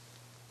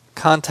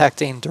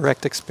contacting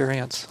direct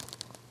experience?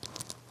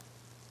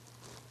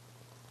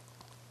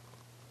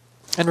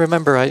 And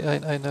remember,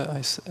 I know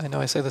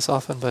I say this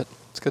often, but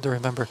it's good to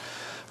remember.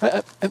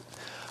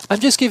 I'm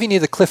just giving you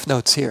the cliff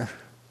notes here.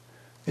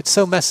 It's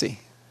so messy.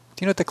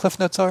 Do you know what the cliff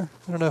notes are?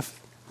 I don't know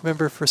if,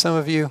 remember, for some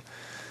of you,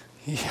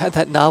 you had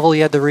that novel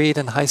you had to read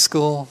in high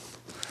school,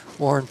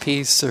 War and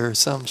Peace or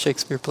some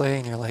Shakespeare play,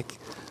 and you're like,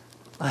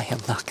 I am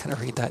not going to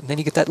read that. And then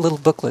you get that little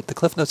booklet. The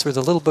cliff notes were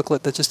the little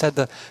booklet that just had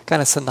the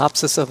kind of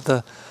synopsis of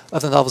the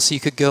novel, so you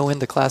could go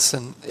into class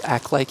and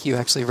act like you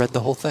actually read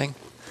the whole thing.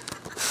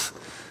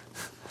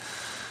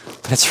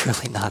 But it's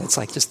really not. It's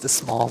like just a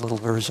small little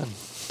version.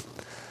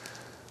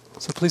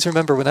 So please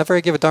remember, whenever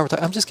I give a Dharma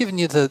talk, I'm just giving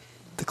you the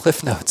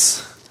cliff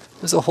notes.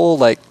 There's a whole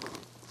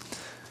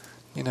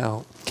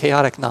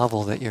chaotic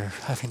novel that you're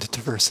having to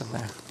traverse in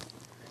there.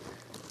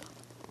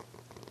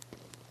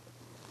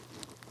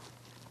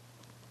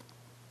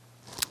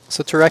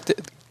 So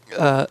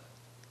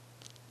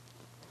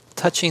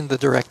touching the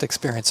direct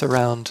experience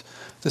around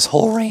this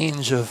whole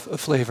range of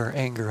flavor,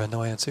 anger,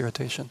 annoyance,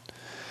 irritation.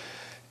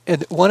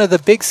 And one of the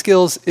big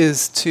skills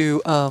is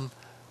to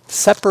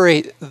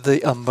separate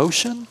the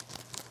emotion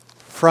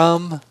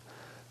from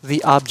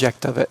the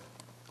object of it.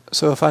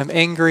 So if I'm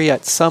angry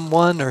at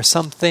someone or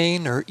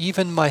something or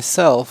even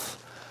myself,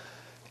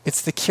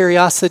 it's the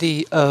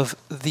curiosity of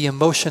the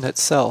emotion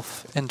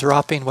itself and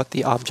dropping what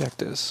the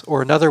object is.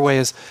 Or another way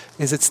is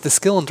it's the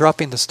skill in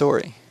dropping the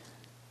story.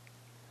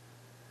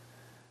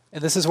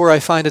 And this is where I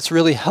find it's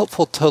really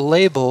helpful to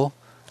label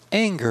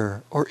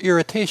anger or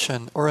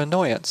irritation or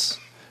annoyance.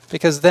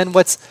 Because then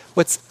what's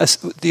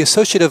the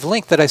associative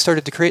link that I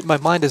started to create in my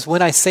mind is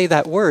when I say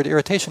that word,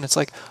 irritation, it's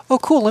like, oh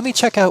cool, let me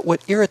check out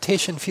what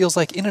irritation feels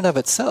like in and of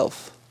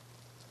itself.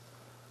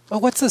 Oh,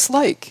 what's this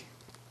like?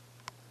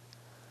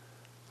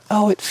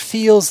 Oh, it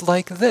feels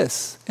like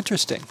this.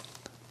 Interesting.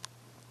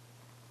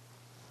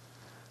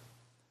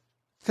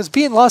 Because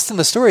being lost in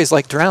the story is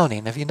like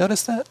drowning. Have you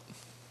noticed that?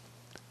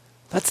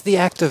 That's the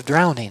act of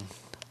drowning.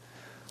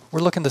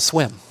 We're looking to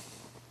swim,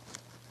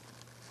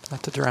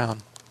 not to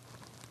drown.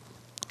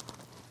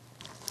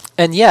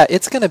 And yeah,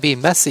 it's going to be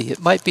messy. It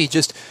might be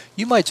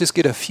you might just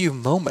get a few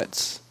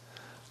moments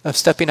of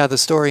stepping out of the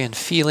story and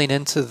feeling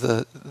into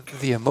the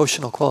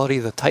emotional quality,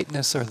 the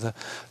tightness or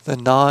the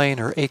gnawing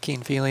or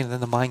aching feeling, and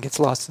then the mind gets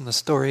lost in the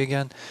story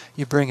again.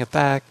 You bring it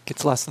back,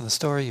 gets lost in the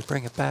story, you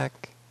bring it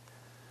back.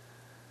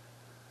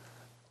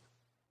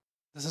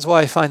 This is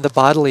why I find the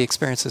bodily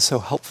experience is so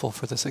helpful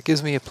for this. It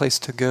gives me a place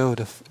to go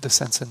to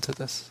sense into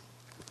this.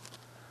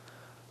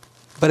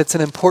 But it's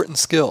an important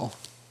skill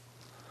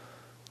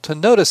to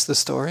notice the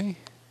story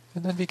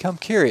and then become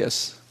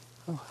curious.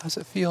 Oh, how does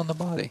it feel in the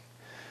body?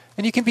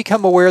 And you can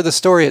become aware of the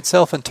story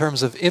itself in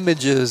terms of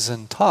images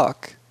and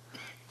talk.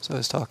 So I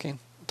was talking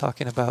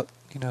about,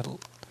 the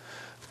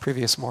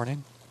previous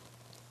morning.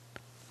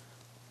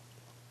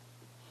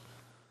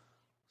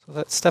 So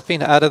that's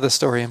stepping out of the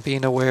story and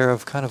being aware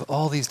of kind of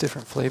all these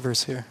different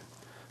flavors here,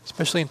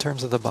 especially in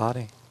terms of the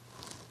body.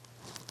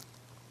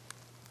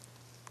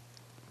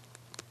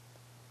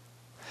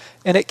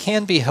 And it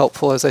can be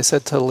helpful, as I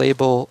said, to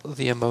label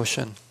the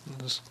emotion.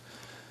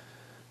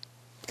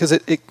 Because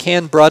it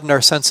can broaden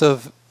our sense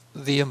of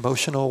the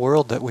emotional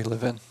world that we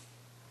live in.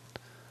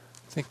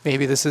 I think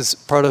maybe this is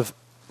part of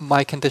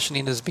my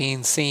conditioning as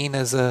being seen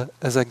as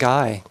a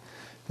guy,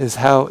 is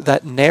how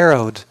that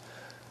narrowed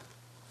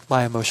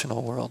my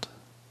emotional world.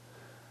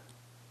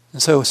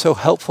 And so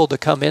helpful to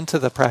come into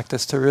the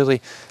practice to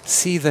really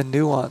see the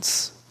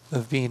nuance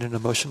of being an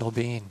emotional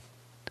being.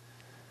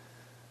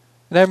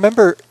 And I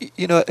remember,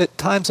 at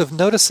times of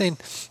noticing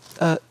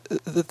that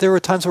there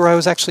were times where I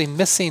was actually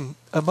missing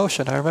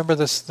emotion. I remember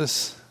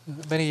this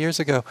many years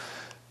ago,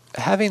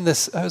 having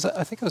this.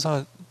 I think I was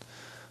on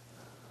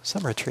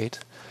some retreat,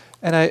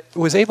 and I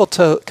was able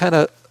to kind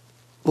of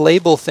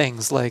label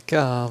things like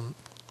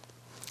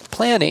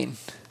planning,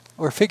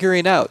 or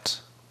figuring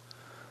out,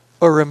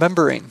 or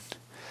remembering.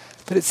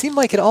 But it seemed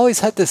like it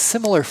always had this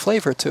similar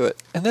flavor to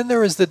it. And then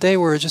there was the day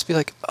where it would just be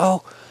like,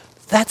 oh,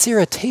 that's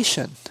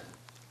irritation.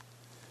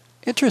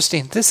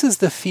 Interesting. This is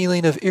the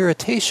feeling of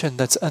irritation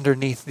that's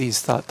underneath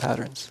these thought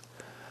patterns.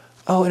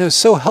 Oh, and it was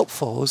so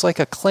helpful. It was like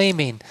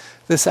acclaiming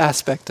this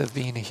aspect of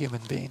being a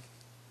human being.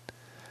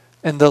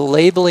 And the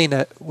labeling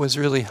it was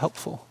really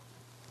helpful.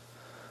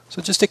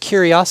 So just a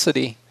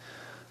curiosity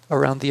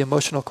around the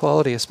emotional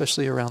quality,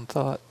 especially around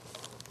thought.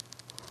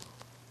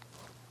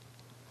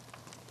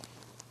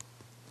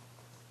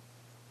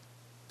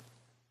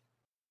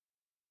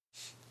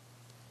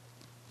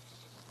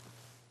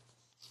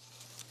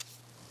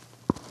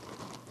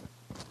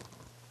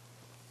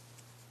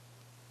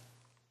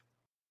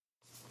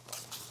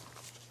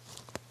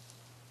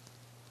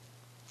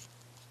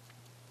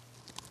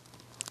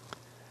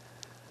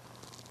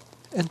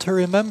 And to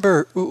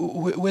remember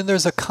when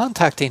there's a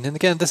contacting, and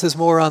again, this is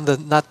more on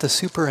not the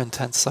super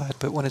intense side,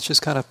 but when it's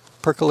just kind of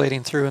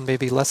percolating through in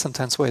maybe less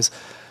intense ways,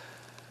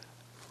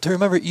 to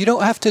remember you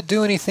don't have to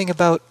do anything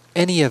about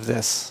any of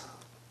this.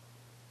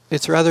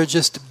 It's rather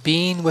just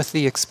being with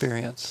the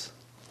experience.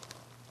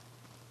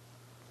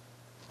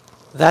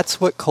 That's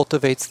what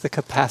cultivates the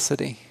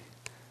capacity,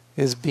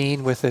 is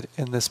being with it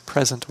in this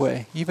present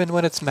way, even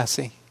when it's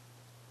messy.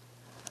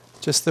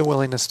 Just the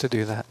willingness to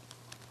do that.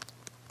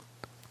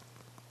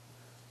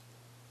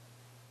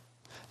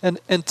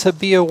 And to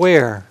be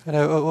aware, and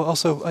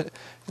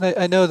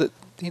I know that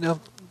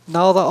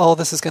not all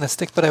this is going to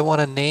stick, but I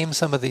want to name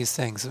some of these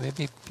things.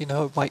 Maybe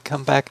it might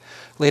come back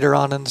later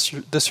on in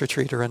this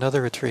retreat or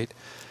another retreat.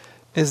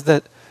 Is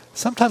that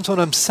sometimes when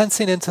I'm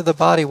sensing into the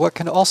body, what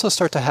can also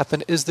start to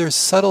happen is there's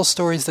subtle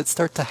stories that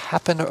start to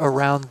happen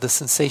around the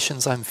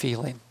sensations I'm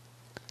feeling.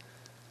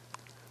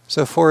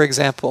 So, for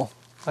example,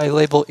 I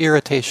label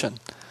irritation.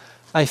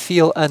 I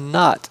feel a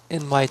knot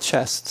in my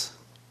chest.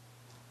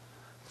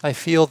 I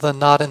feel the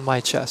knot in my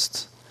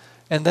chest.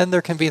 And then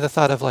there can be the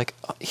thought of like,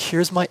 oh,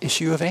 here's my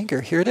issue of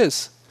anger. Here it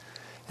is.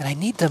 And I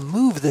need to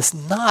move this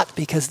knot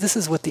because this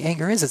is what the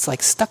anger is. It's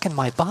like stuck in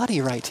my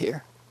body right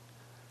here.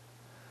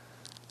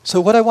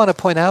 So what I want to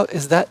point out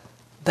is that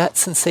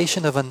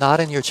sensation of a knot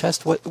in your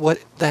chest, what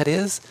that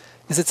is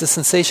it's a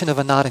sensation of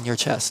a knot in your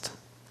chest.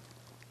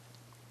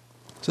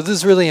 So this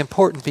is really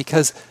important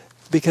because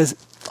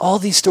all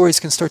these stories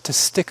can start to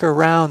stick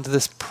around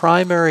this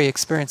primary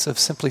experience of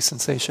simply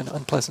sensation,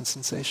 unpleasant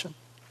sensation.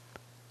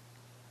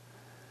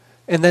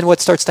 And then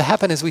what starts to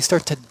happen is we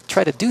start to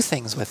try to do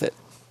things with it.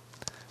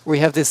 We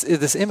have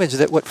this image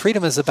that what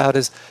freedom is about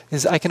is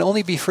I can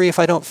only be free if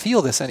I don't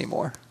feel this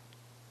anymore.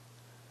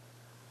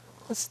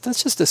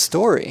 That's just a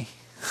story.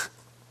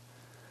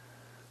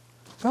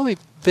 Probably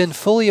been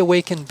fully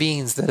awakened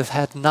beings that have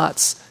had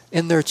knots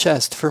in their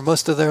chest for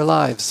most of their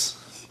lives.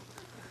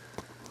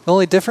 The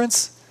only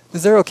difference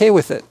is they're okay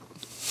with it.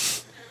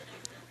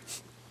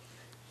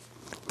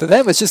 To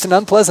them, it's just an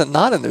unpleasant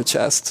knot in their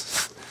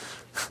chest.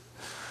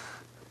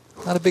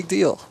 Not a big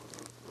deal.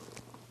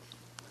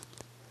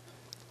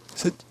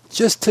 So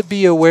just to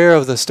be aware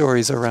of the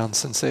stories around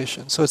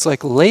sensation. So it's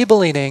like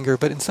labeling anger,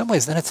 but in some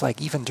ways then it's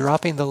like even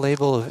dropping the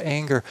label of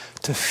anger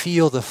to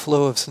feel the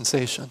flow of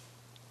sensation.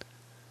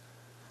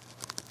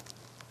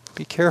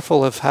 Be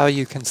careful of how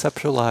you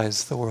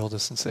conceptualize the world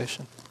of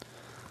sensation,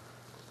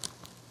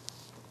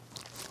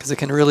 because it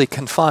can really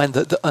confine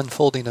the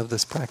unfolding of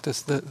this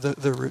practice,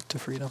 the route to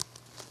freedom.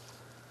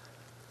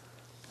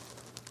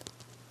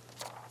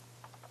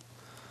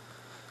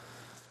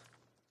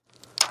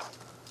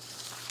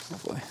 Oh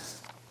boy.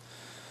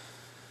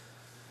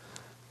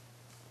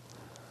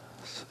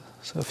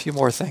 So a few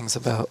more things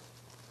about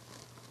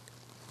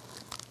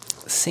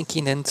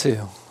sinking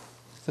into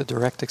the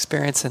direct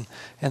experience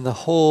and the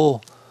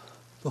whole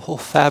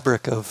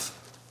fabric of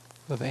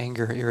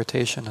anger,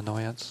 irritation,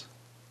 annoyance.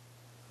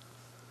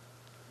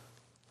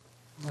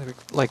 I'd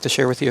like to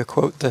share with you a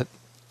quote that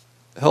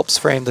helps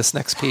frame this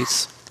next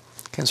piece.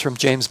 It comes from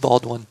James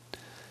Baldwin.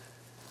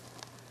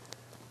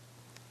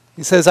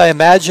 He says, "I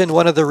imagine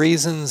one of the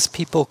reasons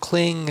people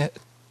cling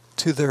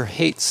to their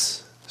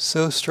hates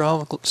so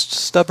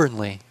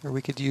stubbornly," or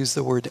we could use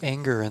the word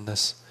anger in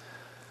this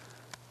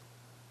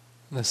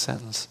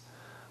sentence.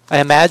 "I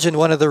imagine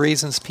one of the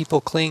reasons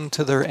people cling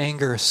to their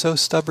anger so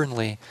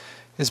stubbornly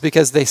is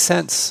because they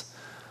sense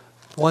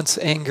once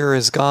anger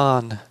is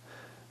gone,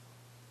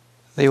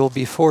 they will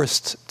be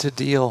forced to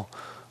deal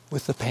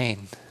with the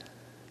pain."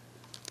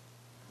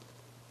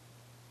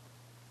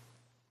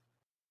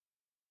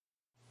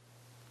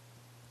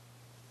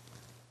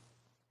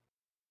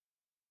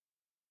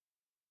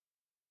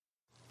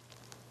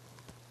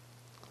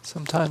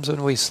 Sometimes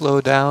when we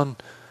slow down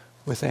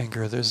with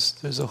anger,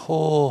 there's a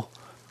whole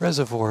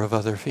reservoir of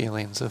other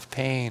feelings, of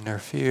pain or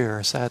fear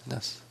or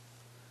sadness.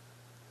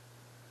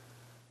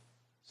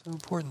 So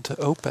important to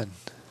open.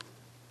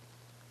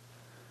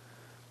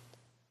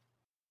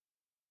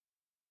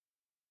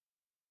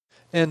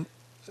 And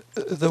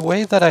the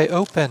way that I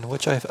open,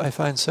 which I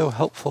find so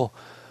helpful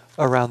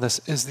around this,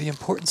 is the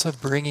importance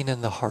of bringing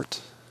in the heart.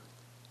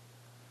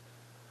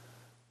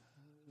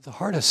 The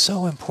heart is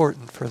so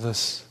important for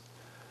this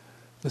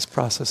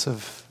process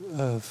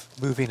of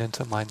moving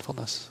into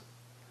mindfulness.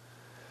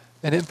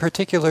 And in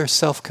particular,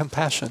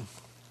 self-compassion.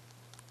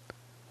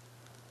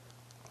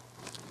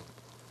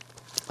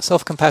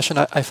 Self-compassion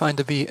I find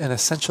to be an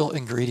essential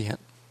ingredient.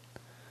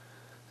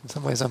 In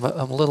some ways, I'm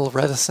a little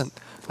reticent.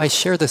 I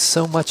share this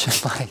so much in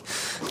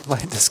my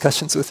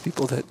discussions with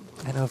people that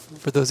I know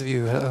for those of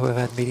you who have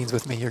had meetings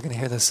with me, you're going to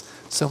hear this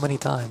so many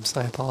times.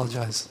 I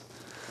apologize.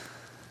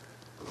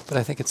 But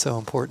I think it's so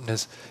important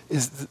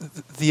is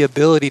the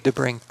ability to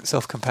bring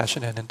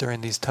self-compassion in and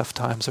during these tough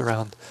times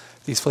around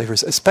these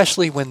flavors,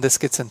 especially when this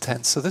gets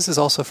intense. So this is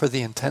also for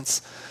the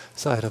intense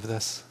side of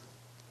this.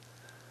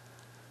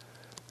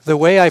 The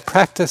way I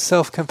practice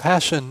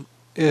self-compassion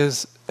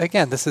is,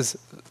 again, this is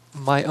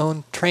my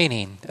own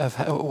training of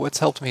what's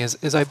helped me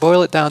is I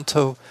boil it down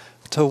to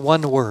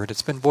one word.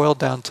 It's been boiled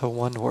down to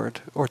one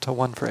word or to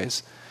one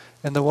phrase.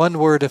 And the one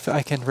word, if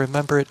I can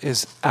remember it,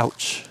 is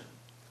ouch.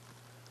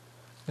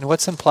 And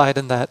what's implied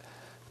in that,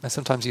 I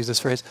sometimes use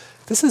this phrase,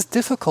 this is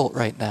difficult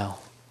right now.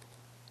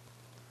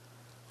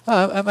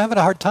 I'm having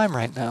a hard time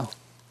right now.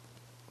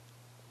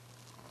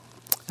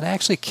 And I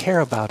actually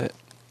care about it.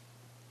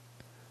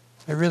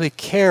 I really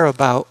care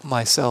about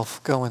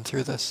myself going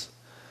through this.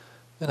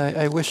 And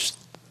I wish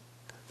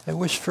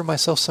for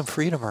myself some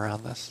freedom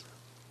around this.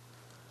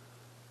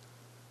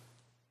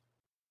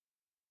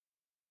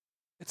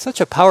 It's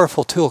such a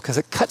powerful tool because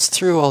it cuts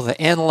through all the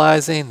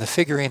analyzing, the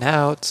figuring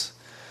out,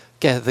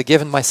 the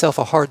giving myself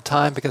a hard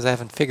time because I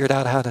haven't figured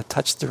out how to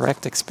touch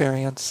direct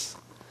experience.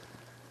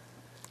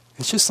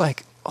 It's just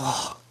like,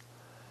 oh,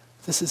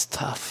 this is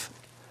tough.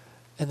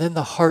 And then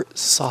the heart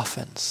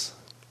softens.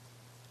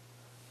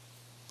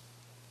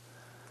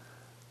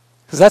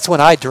 Because that's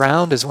when I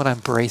drown, is when I'm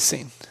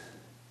bracing.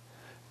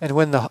 And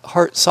when the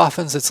heart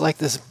softens, it's like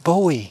this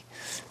buoy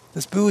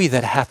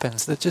that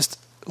happens that just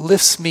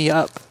lifts me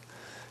up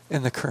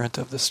in the current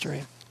of the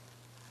stream.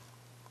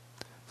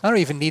 I don't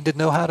even need to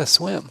know how to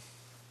swim.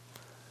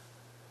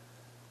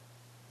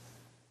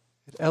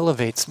 It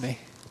elevates me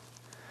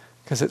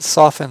because it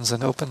softens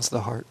and opens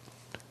the heart.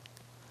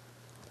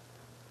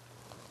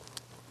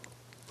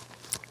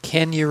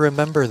 Can you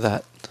remember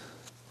that?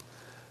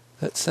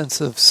 That sense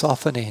of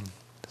softening,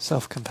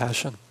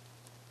 self-compassion.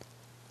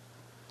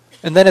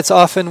 And then it's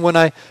often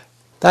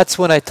that's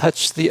when I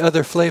touch the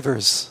other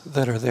flavors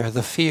that are there,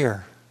 the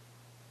fear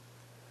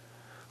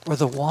or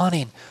the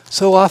wanting.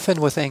 So often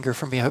with anger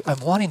for me, I'm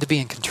wanting to be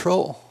in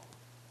control.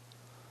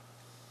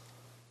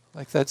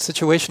 Like that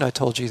situation I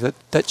told you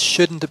that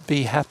shouldn't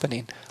be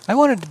happening. I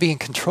wanted to be in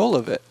control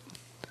of it.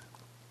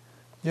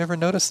 You ever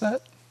notice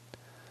that?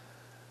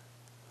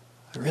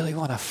 I really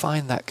want to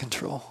find that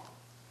control.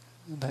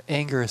 And that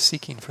anger is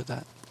seeking for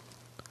that.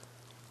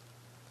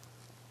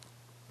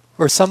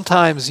 Or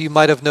sometimes you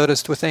might have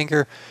noticed with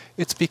anger,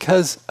 it's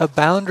because a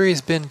boundary's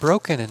been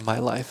broken in my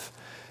life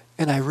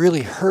and I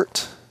really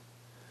hurt.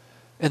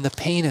 And the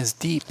pain is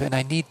deep and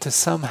I need to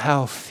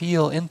somehow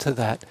feel into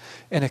that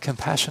in a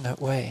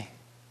compassionate way.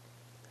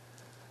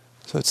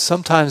 So it's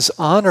sometimes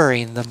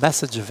honoring the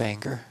message of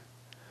anger.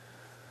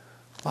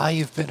 Why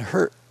you've been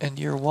hurt and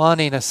you're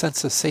wanting a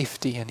sense of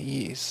safety and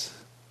ease.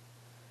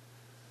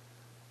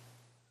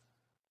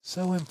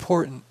 So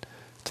important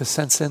to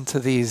sense into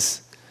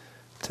these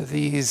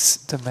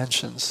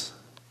dimensions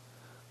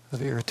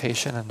of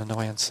irritation and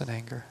annoyance and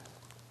anger.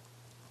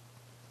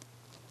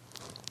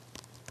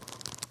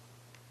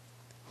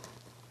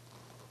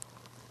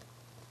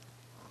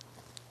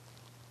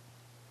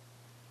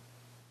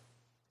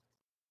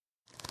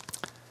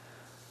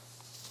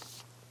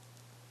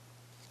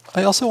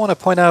 I also want to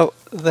point out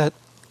that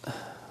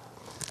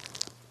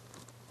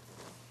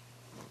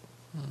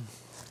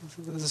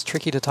this is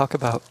tricky to talk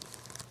about,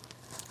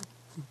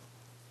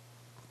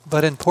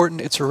 but important.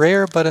 It's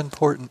rare but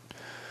important,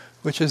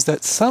 which is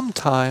that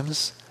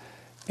sometimes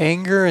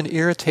anger and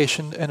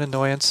irritation and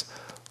annoyance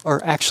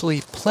are actually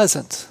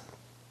pleasant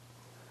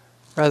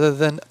rather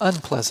than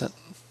unpleasant.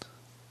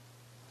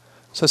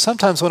 So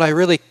sometimes when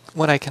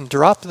I can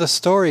drop the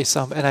story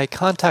some and I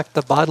contact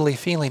the bodily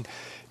feeling,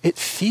 it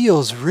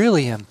feels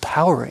really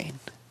empowering.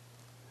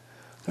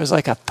 There's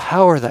like a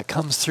power that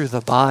comes through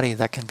the body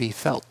that can be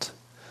felt,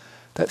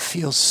 that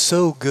feels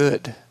so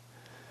good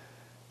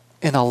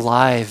and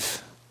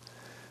alive,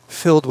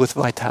 filled with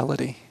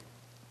vitality.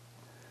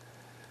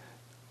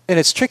 And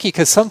it's tricky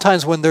because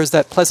sometimes when there's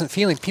that pleasant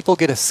feeling, people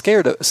get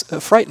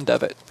frightened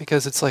of it,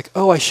 because it's like,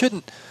 oh, I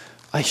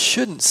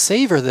shouldn't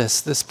savor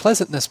this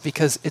pleasantness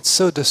because it's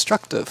so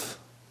destructive.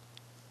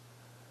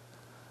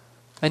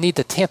 I need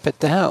to tamp it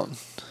down.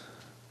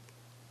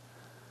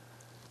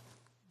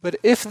 But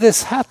if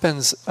this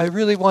happens, I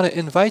really want to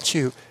invite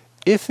you,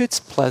 if it's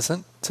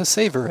pleasant, to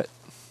savor it,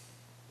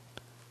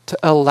 to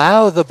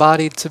allow the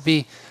body to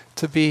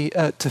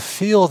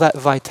feel that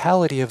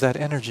vitality of that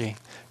energy,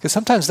 because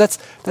sometimes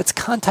that's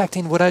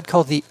contacting what I'd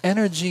call the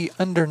energy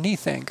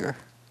underneath anger.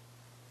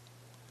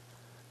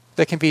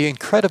 That can be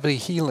incredibly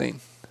healing,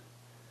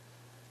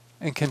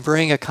 and can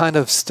bring a kind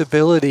of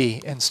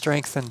stability and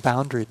strength and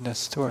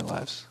boundariedness to our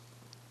lives.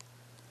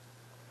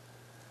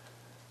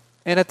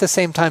 And at the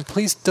same time,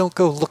 please don't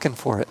go looking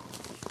for it.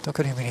 Don't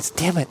go to your meetings.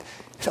 Damn it,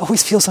 it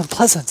always feels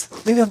unpleasant.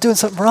 Maybe I'm doing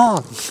something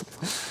wrong.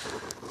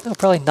 No,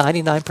 probably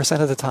 99%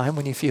 of the time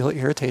when you feel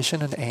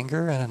irritation and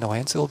anger and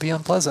annoyance, it will be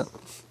unpleasant.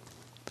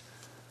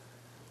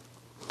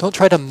 Don't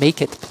try to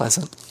make it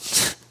pleasant.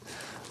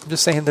 I'm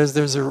just saying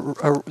there's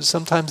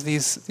sometimes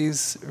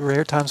these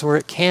rare times where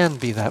it can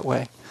be that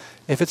way.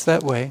 If it's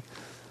that way,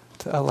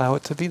 to allow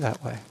it to be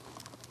that way.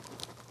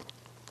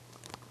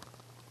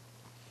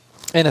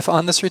 And if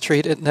on this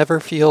retreat it never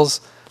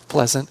feels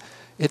pleasant,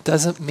 it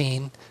doesn't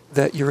mean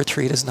that your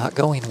retreat is not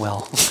going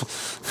well.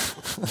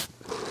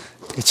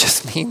 It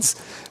just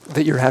means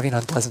that you're having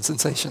unpleasant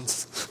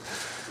sensations.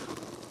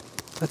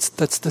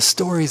 That's the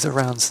stories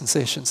around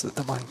sensations that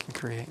the mind can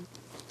create.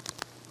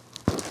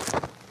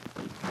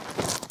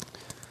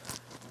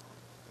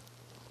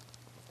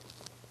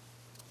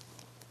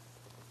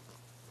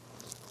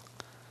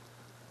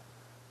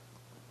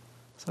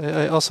 So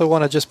I also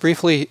want to just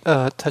briefly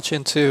touch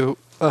into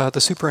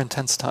the super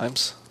intense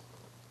times.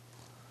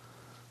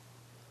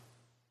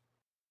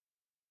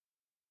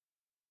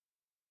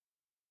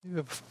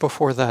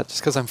 Before that,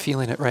 just because I'm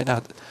feeling it right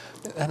now,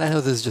 and I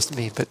know this is just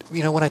me, but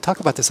when I talk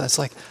about this, it's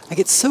like I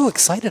get so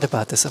excited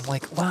about this. I'm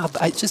like, wow!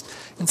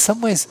 In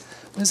some ways,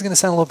 this is going to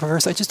sound a little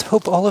perverse. I just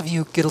hope all of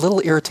you get a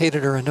little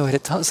irritated or annoyed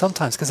at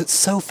sometimes, because it's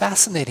so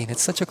fascinating.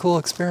 It's such a cool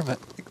experiment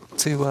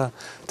to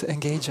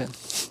engage in.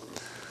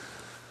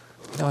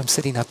 I'm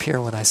sitting up here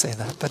when I say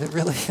that, but it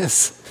really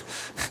is.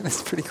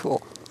 It's pretty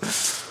cool.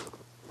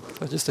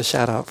 So just a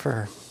shout out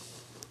for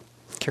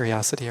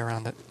curiosity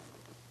around it.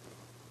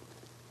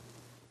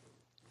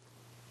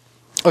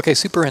 Okay,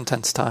 super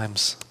intense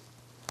times.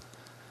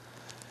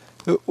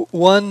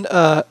 One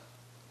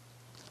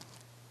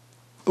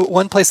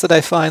place that I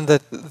find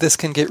that this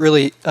can get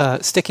really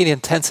sticky and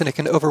intense, and it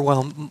can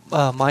overwhelm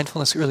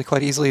mindfulness really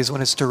quite easily, is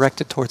when it's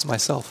directed towards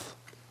myself.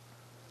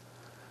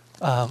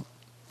 Have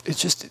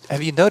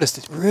you noticed,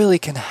 it really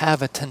can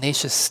have a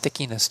tenacious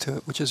stickiness to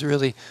it, which is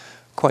really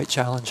quite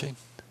challenging.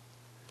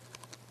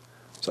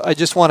 So I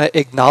just want to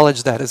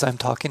acknowledge that as I'm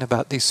talking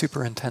about these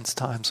super intense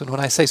times. And when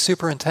I say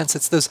super intense,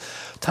 it's those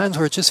times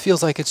where it just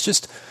feels like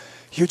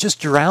you're just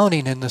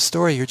drowning in the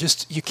story.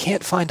 You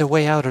can't find a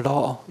way out at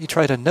all. You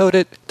try to note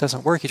it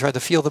doesn't work. You try to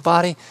feel the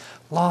body,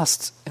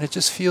 lost, and it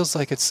just feels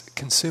like it's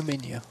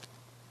consuming you.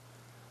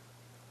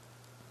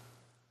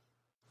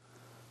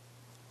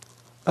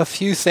 A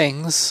few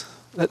things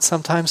that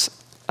sometimes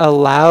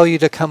allow you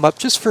to come up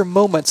just for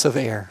moments of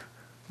air.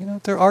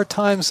 There are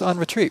times on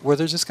retreat where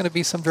there's just going to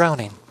be some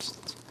drowning.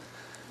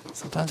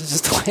 Sometimes it's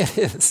just the way it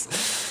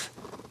is.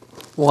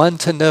 One,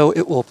 to know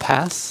it will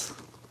pass.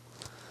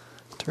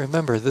 To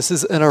remember, this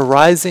is an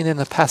arising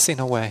and a passing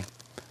away.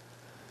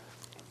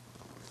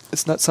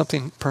 It's not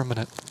something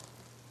permanent.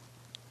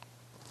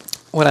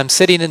 When I'm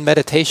sitting in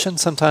meditation,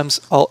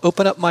 sometimes I'll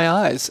open up my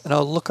eyes and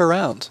I'll look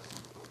around.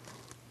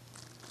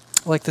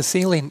 Like the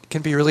ceiling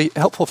can be really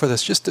helpful for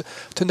this, just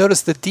to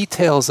notice the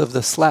details of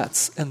the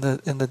slats and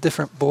the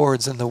different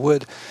boards and the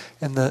wood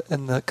and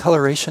the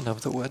coloration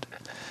of the wood.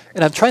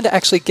 And I'm trying to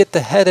actually get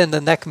the head and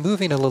the neck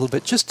moving a little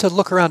bit, just to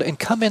look around and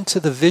come into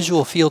the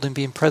visual field and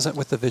being present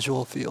with the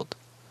visual field.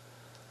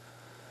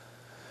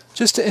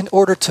 just in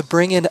order to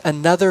bring in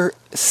another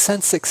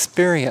sense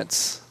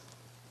experience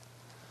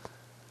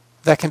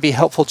that can be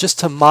helpful, just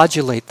to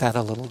modulate that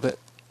a little bit.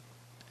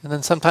 And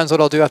then sometimes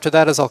what I'll do after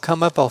that is I'll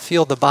come up, I'll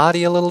feel the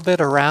body a little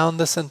bit around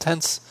this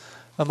intense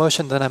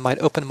emotion, then I might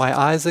open my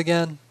eyes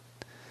again,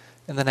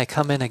 and then I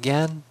come in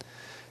again.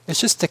 It's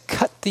just to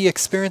cut the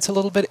experience a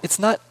little bit. It's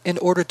not in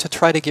order to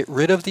try to get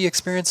rid of the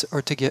experience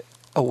or to get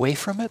away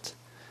from it.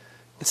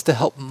 It's to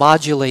help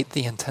modulate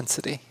the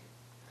intensity.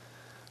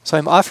 So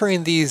I'm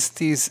offering these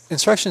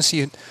instructions to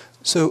you.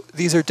 So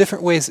these are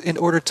different ways in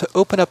order to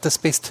open up the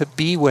space to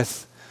be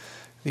with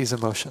these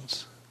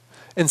emotions.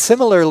 And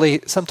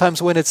similarly,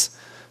 sometimes when it's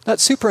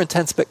not super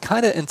intense, but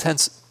kind of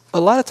intense,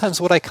 a lot of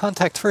times what I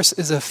contact first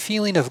is a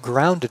feeling of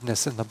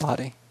groundedness in the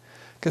body.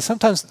 Because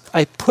sometimes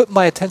I put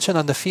my attention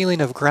on the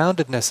feeling of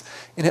groundedness,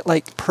 and it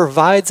like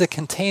provides a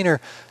container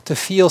to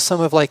feel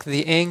some of like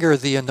the anger,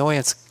 the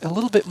annoyance, a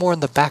little bit more in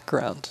the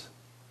background.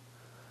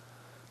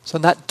 So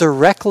not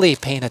directly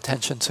paying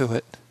attention to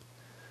it,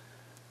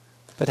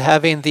 but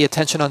having the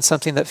attention on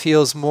something that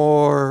feels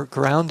more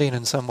grounding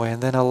in some way,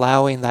 and then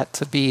allowing that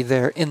to be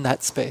there in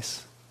that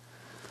space.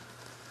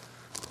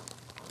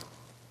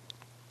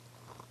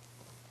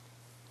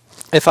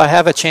 If I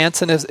have a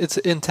chance and it's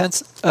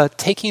intense,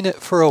 taking it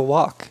for a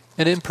walk.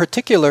 And in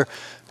particular,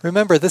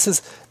 remember,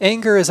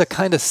 anger is a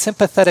kind of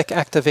sympathetic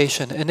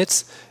activation, and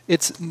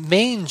its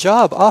main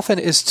job often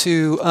is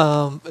to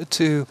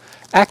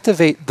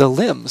activate the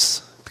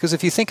limbs. Because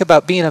if you think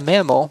about being a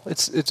mammal,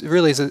 it's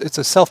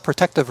a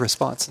self-protective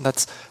response, and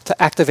that's to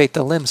activate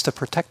the limbs to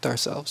protect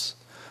ourselves.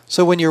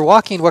 So when you're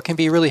walking, what can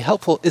be really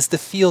helpful is to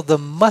feel the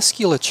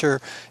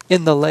musculature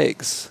in the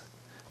legs,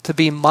 to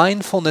be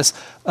mindfulness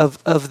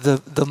of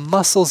the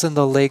muscles in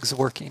the legs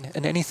working,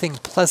 and anything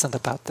pleasant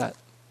about that.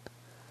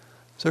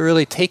 So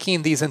really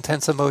taking these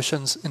intense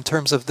emotions in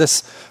terms of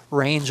this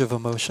range of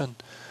emotion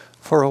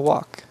for a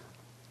walk.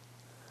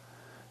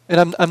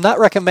 And I'm not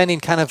recommending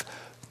kind of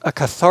a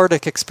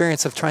cathartic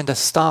experience of trying to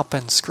stop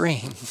and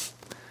scream,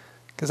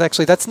 because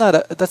actually that's not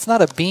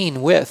a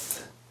being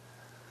with.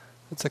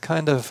 It's a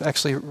kind of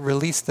actually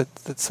release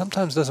that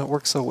sometimes doesn't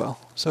work so well.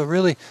 So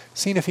really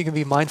seeing if you can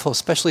be mindful,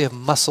 especially of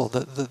muscle,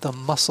 the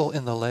muscle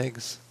in the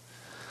legs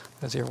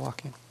as you're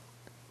walking.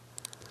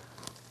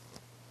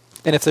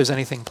 And if there's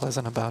anything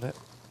pleasant about it.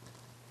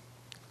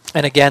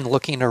 And again,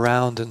 looking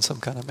around in some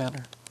kind of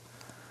manner.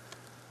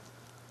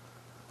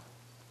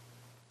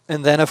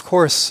 And then, of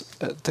course,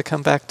 to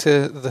come back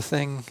to the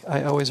thing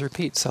I always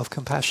repeat,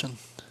 self-compassion.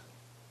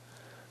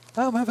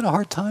 Oh, I'm having a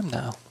hard time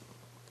now.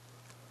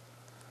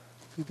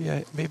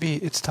 Maybe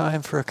it's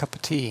time for a cup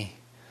of tea.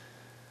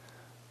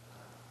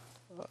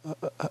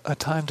 A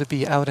time to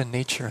be out in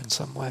nature in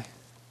some way,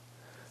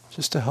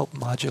 just to help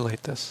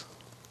modulate this.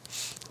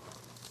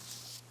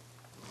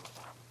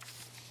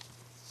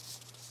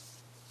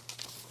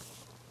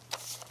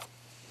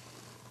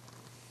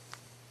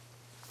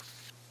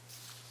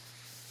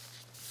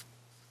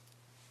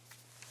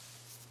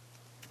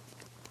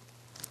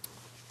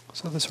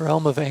 So this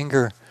realm of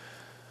anger,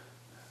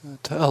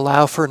 to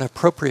allow for an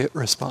appropriate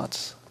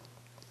response.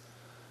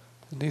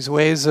 And these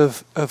ways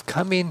of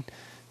coming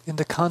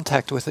into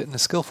contact with it in a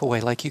skillful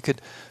way, like you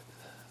could,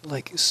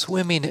 like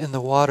swimming in the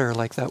water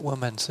like that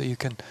woman, so you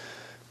can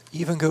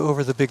even go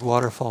over the big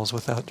waterfalls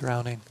without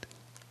drowning.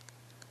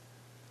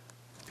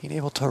 Being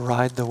able to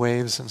ride the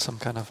waves in some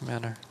kind of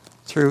manner,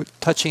 through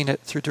touching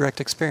it, through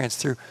direct experience,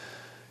 through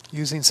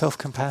using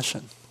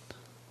self-compassion.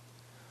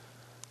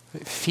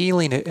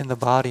 Feeling it in the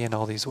body in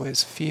all these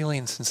ways,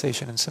 feeling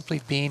sensation and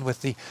simply being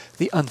with the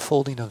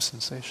unfolding of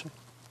sensation.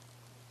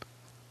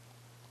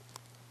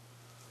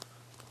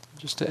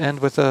 Just to end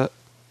with a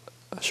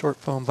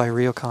short poem by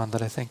Ryokan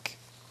that I think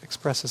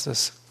expresses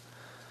this.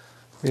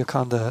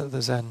 Ryokan,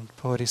 the Zen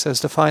poet, he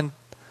says, to find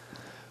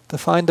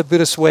the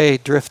Buddhist way,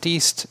 drift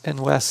east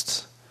and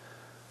west,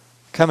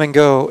 come and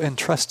go,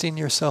 entrusting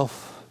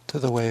yourself to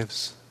the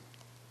waves.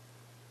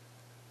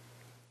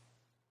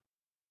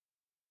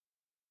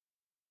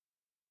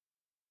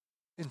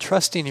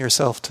 Entrusting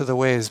yourself to the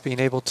waves, being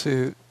able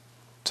to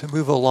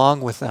move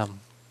along with them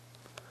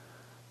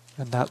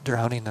and not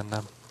drowning in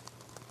them.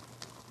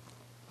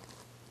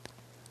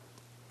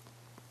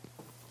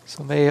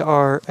 So may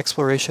our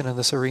exploration in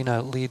this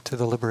arena lead to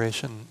the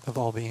liberation of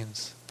all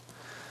beings.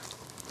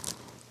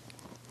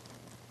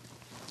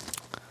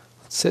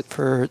 Let's sit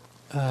for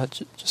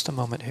just a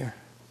moment here.